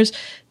designers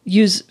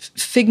use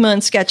Figma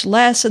and Sketch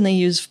less, and they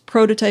use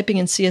prototyping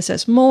and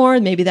CSS more.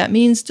 Maybe that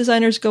means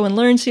designers go and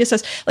learn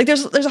CSS. Like,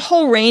 there's a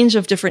whole range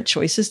of different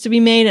choices to be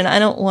made, and I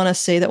don't want to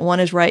say that one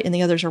is right and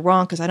the others are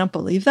wrong, because I don't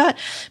believe that.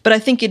 But I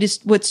think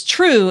what's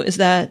true is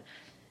that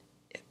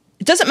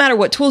it doesn't matter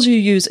what tools you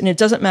use, and it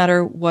doesn't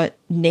matter what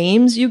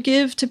names you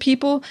give to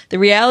people. The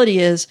reality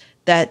is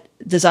that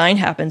design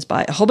happens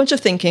by a whole bunch of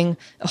thinking,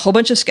 a whole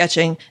bunch of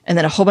sketching, and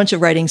then a whole bunch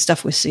of writing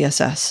stuff with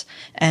CSS.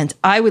 And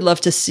I would love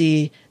to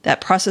see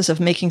that process of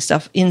making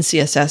stuff in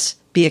CSS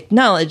be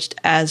acknowledged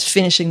as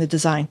finishing the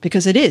design,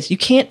 because it is. You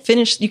can't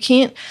finish the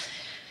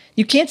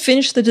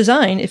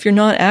design if you're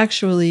not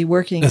actually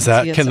working in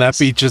CSS. Can that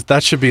be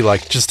that should be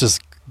like just as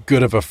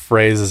good of a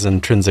phrase as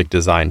intrinsic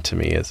design to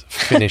me, is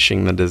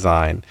finishing the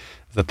design.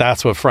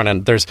 That's what front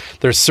end. There's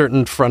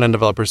certain front end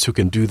developers who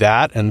can do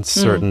that, and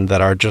certain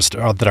that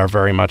are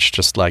very much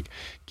just like,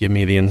 give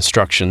me the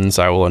instructions,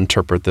 I will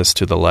interpret this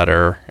to the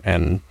letter,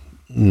 and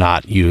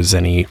not use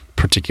any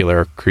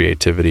particular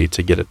creativity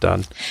to get it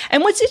done.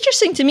 And what's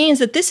interesting to me is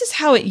that this is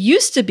how it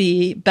used to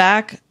be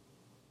back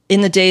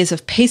in the days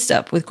of Paste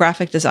Up with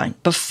graphic design,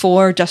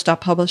 before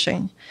desktop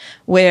publishing,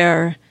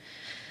 where,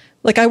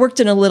 like, I worked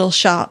in a little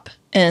shop,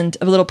 and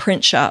a little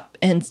print shop,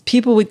 and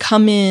people would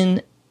come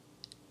in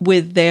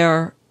with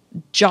their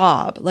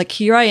job. Like,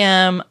 here I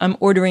am, I'm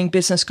ordering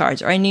business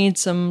cards, or I need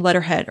some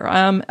letterhead, or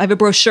I have a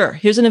brochure.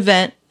 Here's an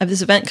event. I have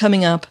this event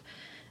coming up.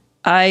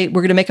 We're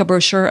going to make a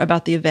brochure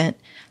about the event.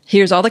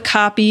 Here's all the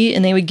copy.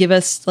 And they would give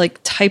us like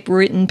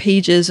typewritten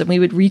pages, and we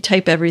would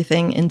retype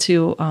everything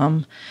into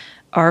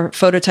our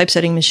photo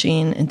typesetting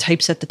machine and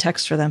typeset the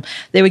text for them.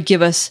 They would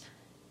give us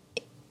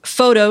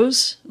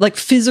photos, like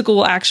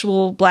physical,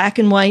 actual black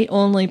and white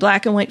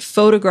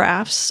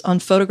photographs on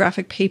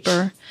photographic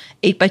paper,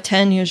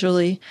 8x10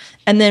 usually.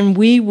 And then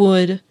we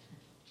would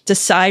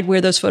decide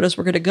where those photos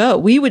were going to go.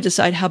 We would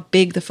decide how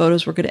big the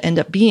photos were going to end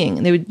up being.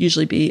 And they would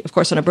usually be, of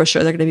course, on a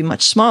brochure, they're going to be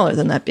much smaller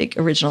than that big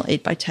original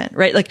 8x10,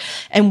 right? Like,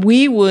 and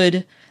we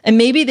would And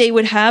maybe they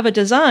would have a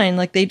design,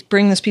 like they'd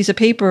bring this piece of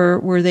paper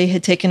where they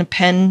had taken a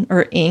pen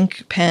or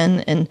ink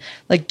pen and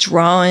like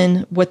draw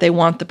in what they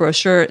want the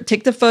brochure,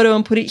 take the photo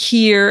and put it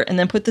here, and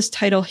then put this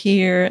title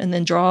here, and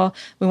then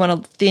we want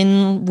a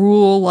thin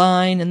rule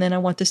line, and then I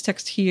want this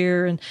text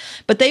here.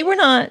 But they were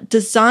not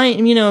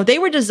they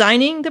were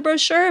designing the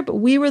brochure, but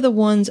we were the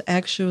ones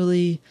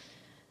actually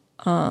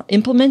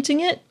implementing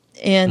it.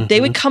 And they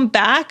would come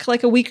back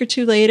like a week or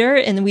two later,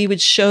 and we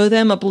would show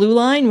them a blue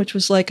line, which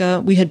was like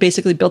we had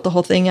basically built the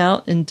whole thing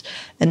out, and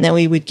then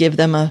we would give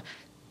them a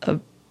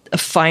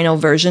final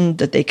version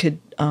that they could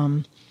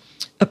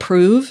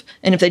approve.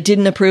 And if they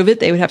didn't approve it,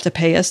 they would have to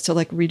pay us to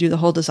like redo the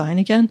whole design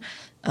again.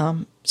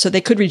 So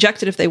they could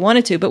reject it if they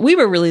wanted to, but we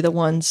were really the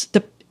ones.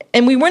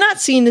 And we were not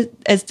seen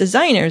as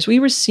designers. We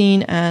were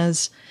seen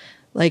as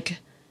like,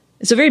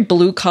 it's a very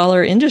blue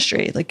collar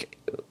industry. Like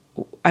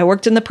I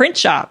worked in the print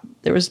shop.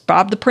 There was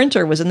Bob the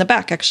printer was in the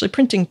back actually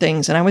printing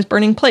things, and I was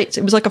burning plates.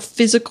 It was like a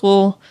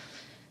physical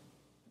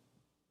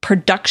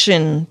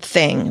production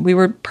thing. We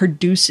were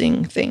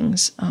producing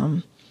things.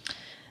 And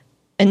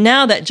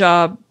now that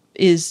job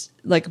is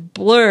like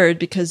blurred,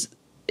 because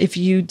if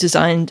you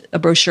designed a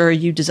brochure,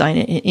 you design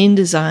it in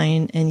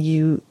InDesign,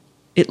 and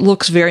it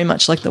looks very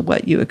much like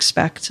what you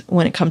expect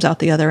when it comes out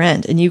the other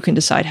end. And you can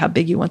decide how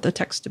big you want the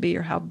text to be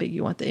or how big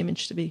you want the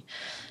image to be.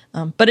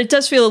 But it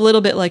does feel a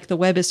little bit like the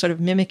web is sort of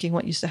mimicking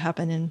what used to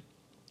happen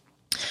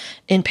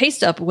in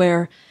PasteUp,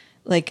 where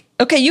like,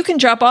 okay, you can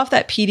drop off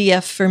that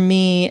PDF for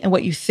me and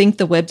what you think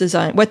what the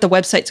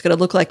website's going to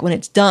look like when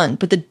it's done.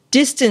 But the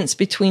distance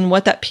between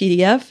what that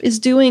PDF is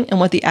doing and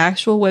what the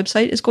actual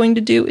website is going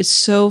to do is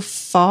so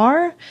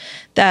far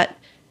that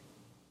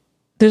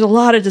there's a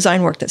lot of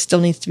design work that still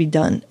needs to be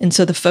done. And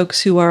so the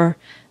folks who are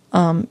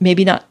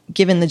maybe not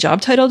given the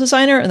job title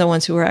designer are the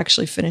ones who are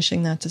actually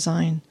finishing that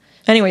design.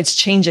 Anyway, it's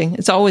changing.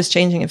 It's always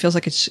changing. It feels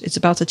like it's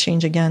about to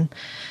change again,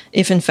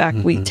 if in fact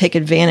we take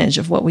advantage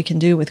of what we can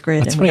do with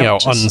Grid. That's funny how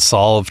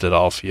unsolved it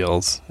all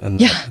feels. And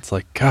it's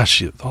like,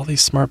 gosh, all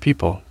these smart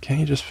people,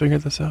 can't you just figure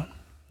this out?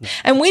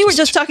 And we were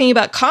just talking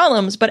about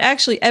columns, but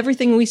actually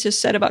everything we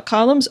just said about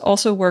columns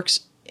also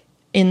works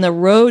in the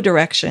row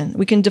direction.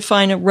 We can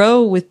define a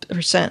row with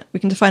 %.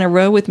 We can define a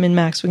row with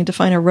min-max. We can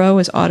define a row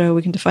as auto.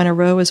 We can define a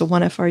row as a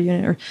 1 FR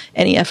unit or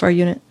any FR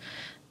unit.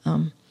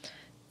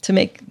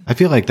 I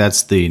feel like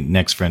that's the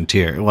next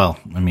frontier. Well,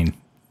 I mean,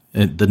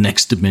 the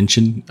next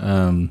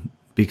dimension,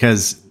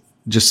 because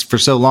just for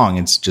so long,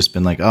 it's just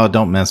been like, oh,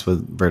 don't mess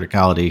with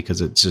verticality because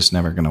it's just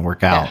never going to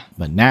work out. Yeah.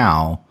 But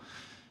now,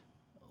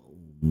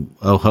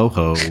 oh,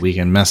 ho, we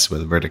can mess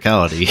with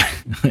verticality.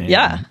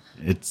 Yeah.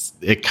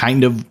 It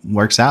kind of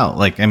works out.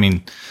 Like, I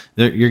mean,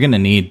 you're going to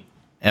need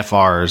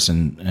FRs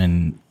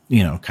and,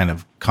 kind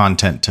of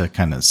content to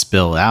kind of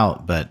spill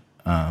out. But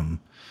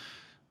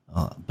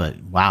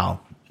wow.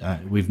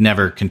 We've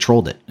never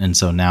controlled it, and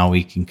so now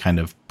we can kind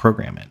of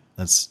program it.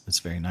 It's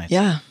very nice.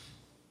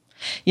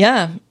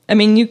 Yeah. I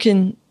mean, you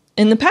can.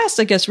 In the past,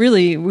 I guess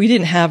really we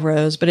didn't have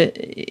rows, but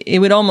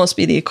it would almost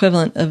be the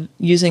equivalent of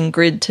using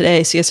Grid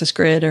today, CSS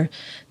Grid, or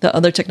the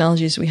other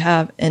technologies we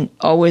have, and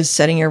always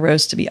setting your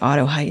rows to be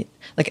auto height.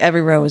 Like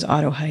every row is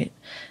auto height,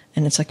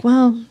 and it's like,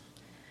 well,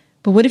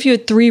 but what if you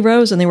had 3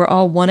 rows and they were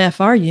all 1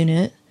 FR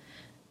unit?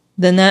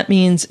 Then that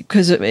means,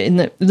 because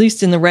at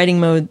least in the writing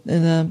mode,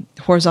 in the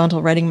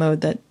horizontal writing mode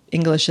that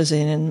English is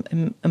in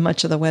and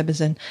much of the web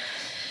is in,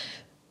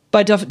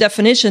 by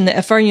definition,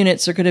 the FR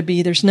units are going to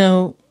be, there's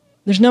no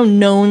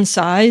known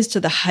size to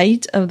the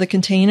height of the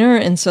container,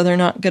 and so they're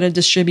not going to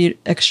distribute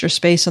extra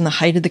space on the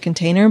height of the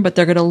container, but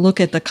they're going to look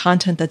at the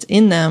content that's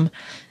in them.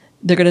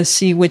 They're going to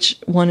see which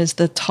one is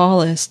the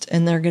tallest,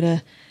 and they're going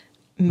to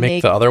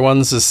make the other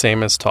ones the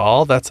same as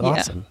tall. That's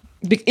awesome.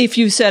 If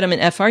you set them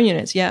in FR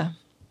units, yeah.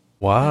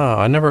 Wow,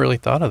 I never really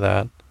thought of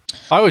that.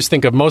 I always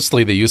think of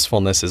mostly the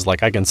usefulness is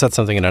like I can set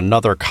something in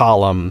another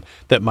column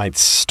that might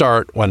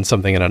start when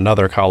something in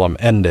another column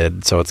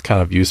ended. So it's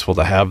kind of useful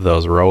to have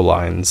those row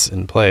lines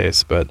in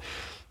place. But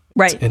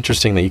it's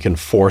interesting that you can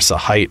force a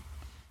height.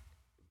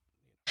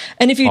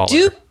 And if you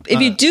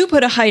do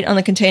put a height on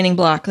the containing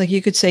block, like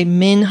you could say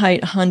min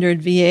height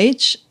 100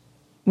 VH,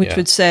 which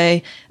would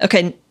say,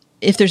 okay,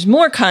 if there's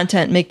more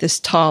content, make this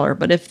taller.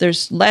 But if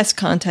there's less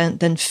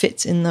content than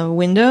fits in the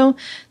window,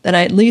 then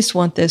I at least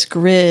want this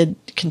grid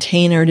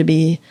container to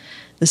be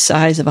the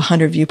size of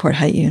 100 viewport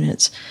height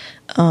units.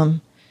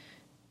 Then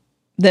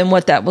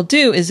what that will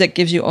do is it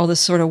gives you all this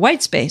sort of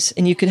white space,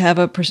 and you could have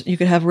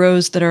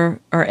rows that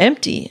are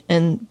empty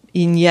and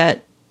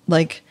yet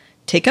like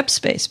take up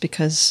space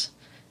because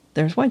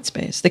there's white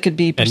space. They could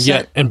be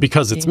and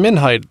because it's min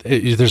height,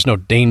 there's no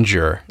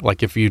danger.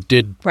 Like if you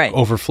did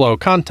overflow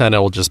content, it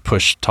will just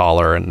push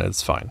taller and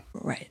it's fine.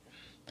 Right.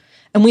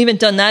 And we haven't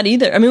done that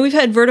either. I mean, we've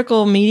had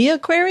vertical media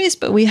queries,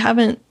 but we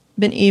haven't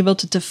been able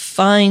to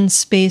define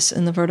space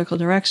in the vertical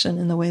direction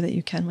in the way that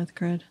you can with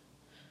Grid.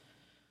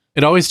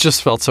 It always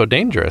just felt so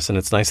dangerous, and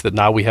it's nice that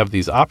now we have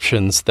these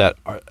options that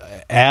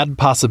add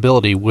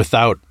possibility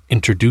without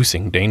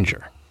introducing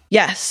danger.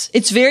 Yes,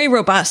 it's very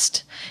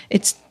robust.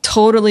 It's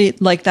totally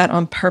like that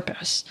on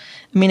purpose.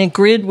 I mean,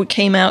 grid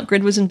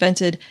was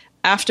invented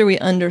after we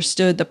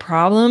understood the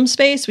problem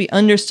space. We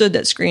understood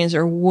that screens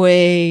are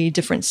way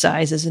different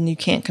sizes and you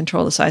can't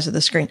control the size of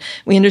the screen.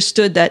 We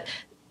understood that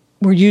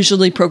we're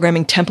usually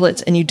programming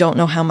templates and you don't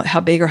know how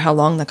big or how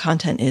long the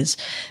content is.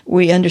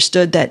 We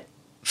understood that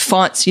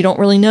fonts, you don't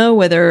really know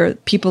whether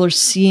people are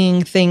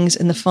seeing things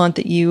in the font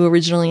that you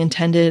originally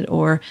intended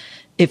or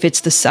if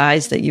it's the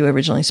size that you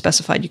originally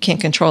specified. You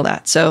can't control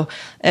that. So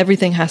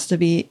everything has to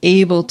be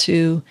able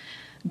to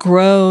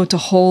grow to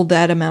hold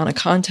that amount of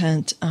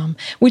content,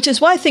 which is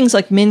why things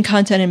like min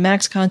content and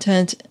max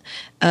content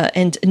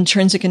and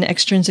intrinsic and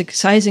extrinsic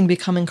sizing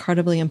become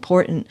incredibly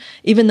important.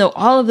 Even though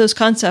all of those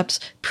concepts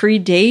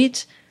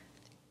predate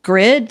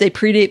grid, they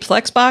predate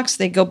Flexbox,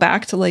 they go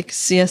back to like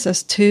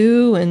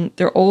CSS2 and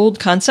they're old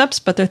concepts,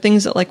 but they're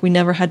things that like we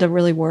never had to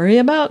really worry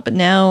about. But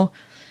now,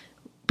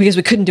 because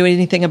we couldn't do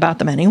anything about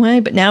them anyway,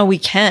 but now we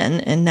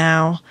can. And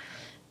now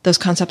those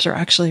concepts are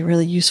actually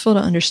really useful to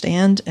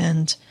understand,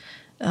 and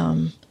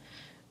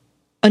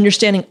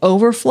understanding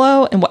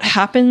overflow and what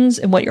happens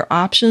and what your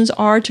options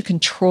are to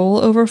control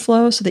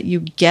overflow so that you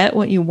get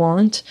what you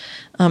want,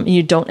 and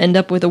you don't end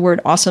up with the word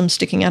awesome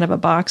sticking out of a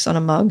box on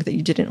a mug that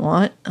you didn't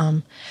want.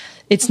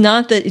 It's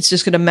not that it's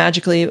just going to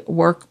magically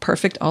work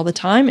perfect all the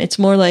time. It's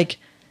more like,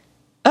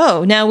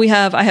 oh, now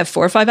I have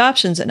 4 or 5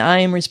 options and I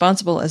am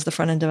responsible as the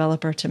front-end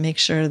developer to make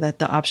sure that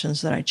the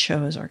options that I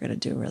chose are going to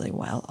do really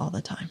well all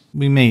the time.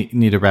 We may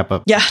need to wrap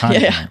up.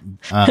 Yeah.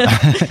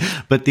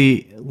 But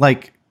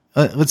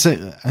let's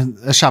say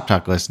a Shop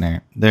Talk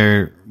listener,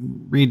 they're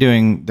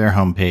redoing their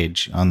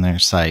homepage on their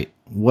site.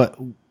 What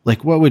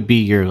would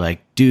be your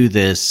like, do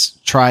this,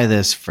 try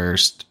this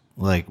first?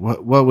 Like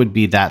what would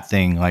be that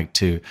thing like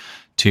to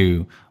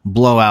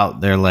blow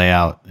out their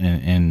layout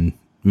and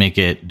make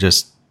it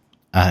just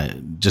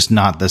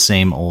not the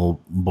same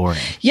old boring?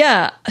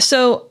 Yeah.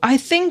 So I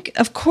think,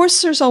 of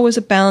course, there's always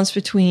a balance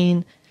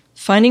between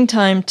finding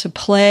time to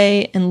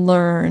play and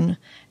learn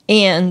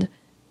and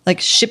like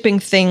shipping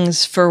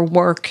things for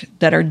work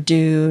that are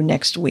due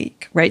next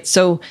week, right?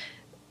 So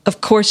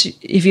of course,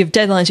 if you have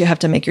deadlines, you have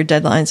to make your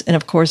deadlines. And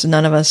of course,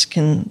 none of us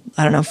can,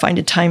 find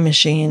a time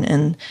machine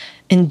and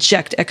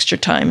inject extra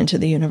time into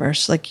the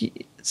universe.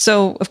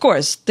 So of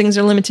course, things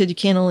are limited. You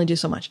can't only do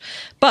so much.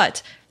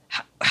 But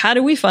how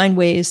do we find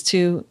ways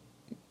to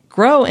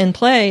grow and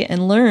play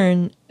and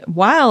learn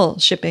while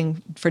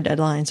shipping for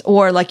deadlines?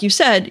 Or like you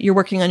said, you're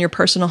working on your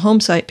personal home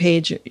site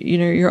page,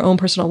 your own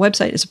personal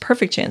website is a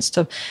perfect chance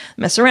to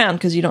mess around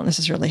because you don't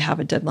necessarily have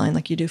a deadline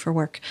like you do for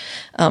work.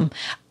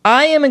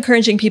 I am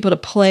encouraging people to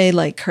play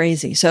like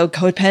crazy. So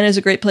CodePen is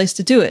a great place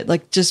to do it.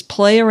 Like just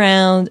play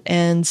around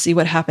and see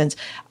what happens.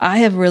 I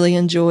have really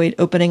enjoyed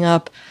opening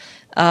up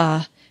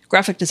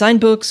graphic design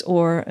books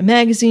or a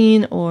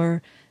magazine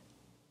or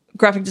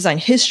graphic design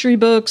history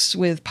books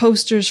with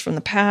posters from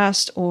the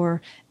past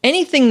or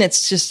anything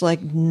that's just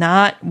like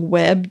not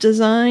web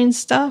design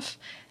stuff.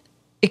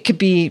 It could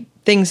be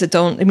things that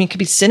it could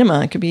be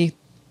cinema. It could be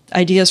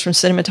ideas from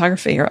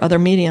cinematography or other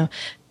media,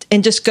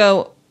 and just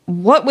go,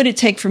 what would it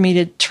take for me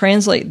to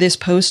translate this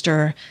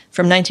poster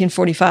from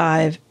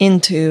 1945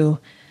 into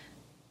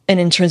an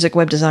intrinsic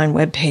web design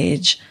web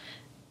page?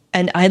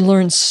 And I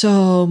learned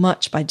so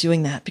much by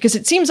doing that because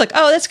it seems like,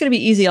 oh, that's going to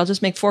be easy. I'll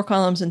just make 4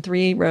 columns and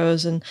 3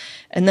 rows. And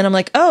then I'm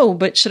like, oh,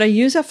 but should I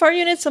use FR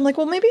units? I'm like,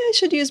 well, maybe I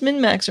should use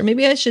min-max or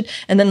maybe I should.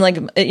 And then I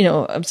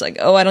was like,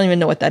 oh, I don't even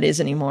know what that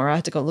is anymore. I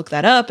have to go look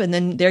that up. And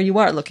then there you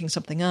are looking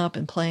something up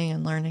and playing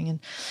and learning.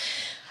 And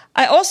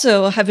I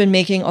also have been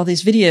making all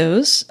these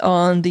videos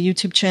on the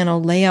YouTube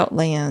channel Layout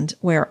Land,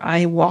 where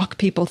I walk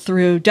people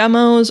through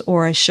demos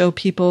or I show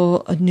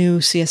people a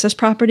new CSS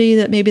property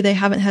that maybe they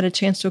haven't had a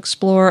chance to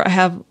explore. I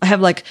have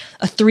like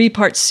a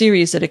 3-part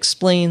series that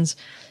explains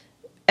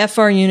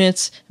FR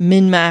units,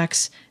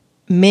 min-max,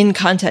 min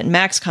content,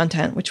 max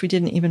content, which we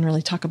didn't even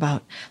really talk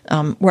about,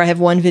 where I have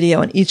one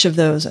video on each of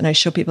those and I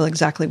show people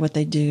exactly what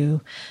they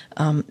do.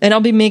 And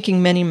I'll be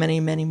making many, many,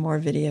 many more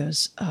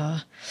videos.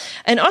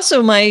 And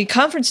also my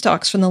conference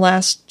talks from the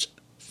last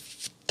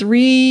 3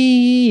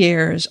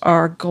 years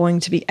are going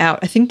to be out.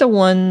 I think the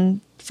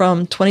one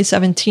from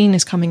 2017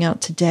 is coming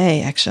out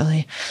today,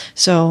 actually.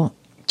 So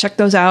check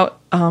those out.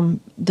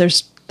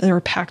 They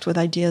were packed with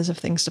ideas of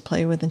things to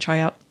play with and try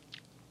out.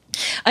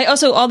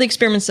 All the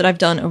experiments that I've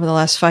done over the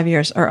last 5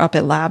 years are up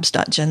at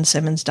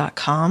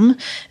labs.jensimmons.com,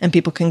 and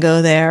people can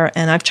go there.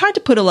 And I've tried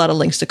to put a lot of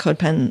links to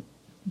CodePen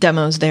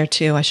demos there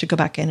too. I should go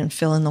back in and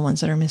fill in the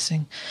ones that are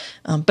missing.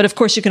 But of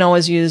course, you can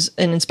always use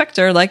an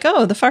inspector like, the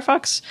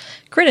Firefox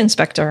Grid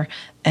Inspector,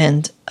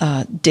 and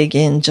dig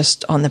in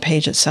just on the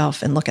page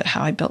itself and look at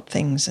how I built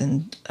things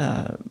and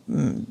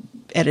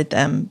edit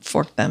them,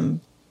 fork them,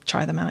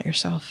 try them out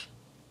yourself.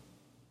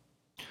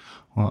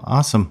 Well,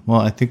 awesome. Well,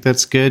 I think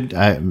that's good.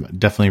 I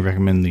definitely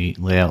recommend the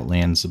Layout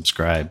Land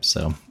subscribe.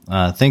 So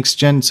thanks,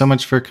 Jen, so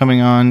much for coming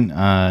on.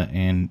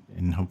 And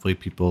hopefully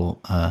people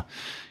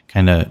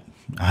kind of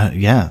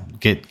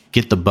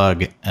get the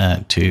bug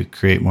to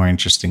create more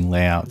interesting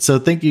layout. So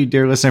thank you,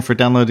 dear listener, for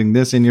downloading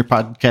this in your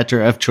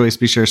podcatcher of choice.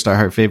 Be sure to star,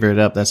 heart, favorite it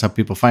up. That's how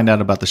people find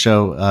out about the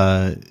show.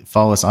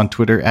 Follow us on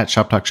Twitter at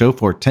Shop Talk Show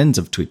for tens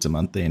of tweets a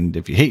month. And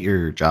if you hate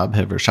your job,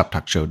 head over to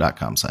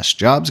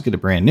shoptalkshow.com/jobs. Get a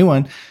brand new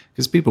one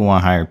because people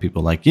want to hire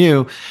people like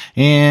you.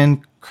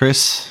 And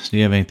Chris, do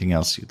you have anything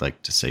else you'd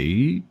like to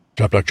say?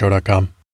 shoptalkshow.com.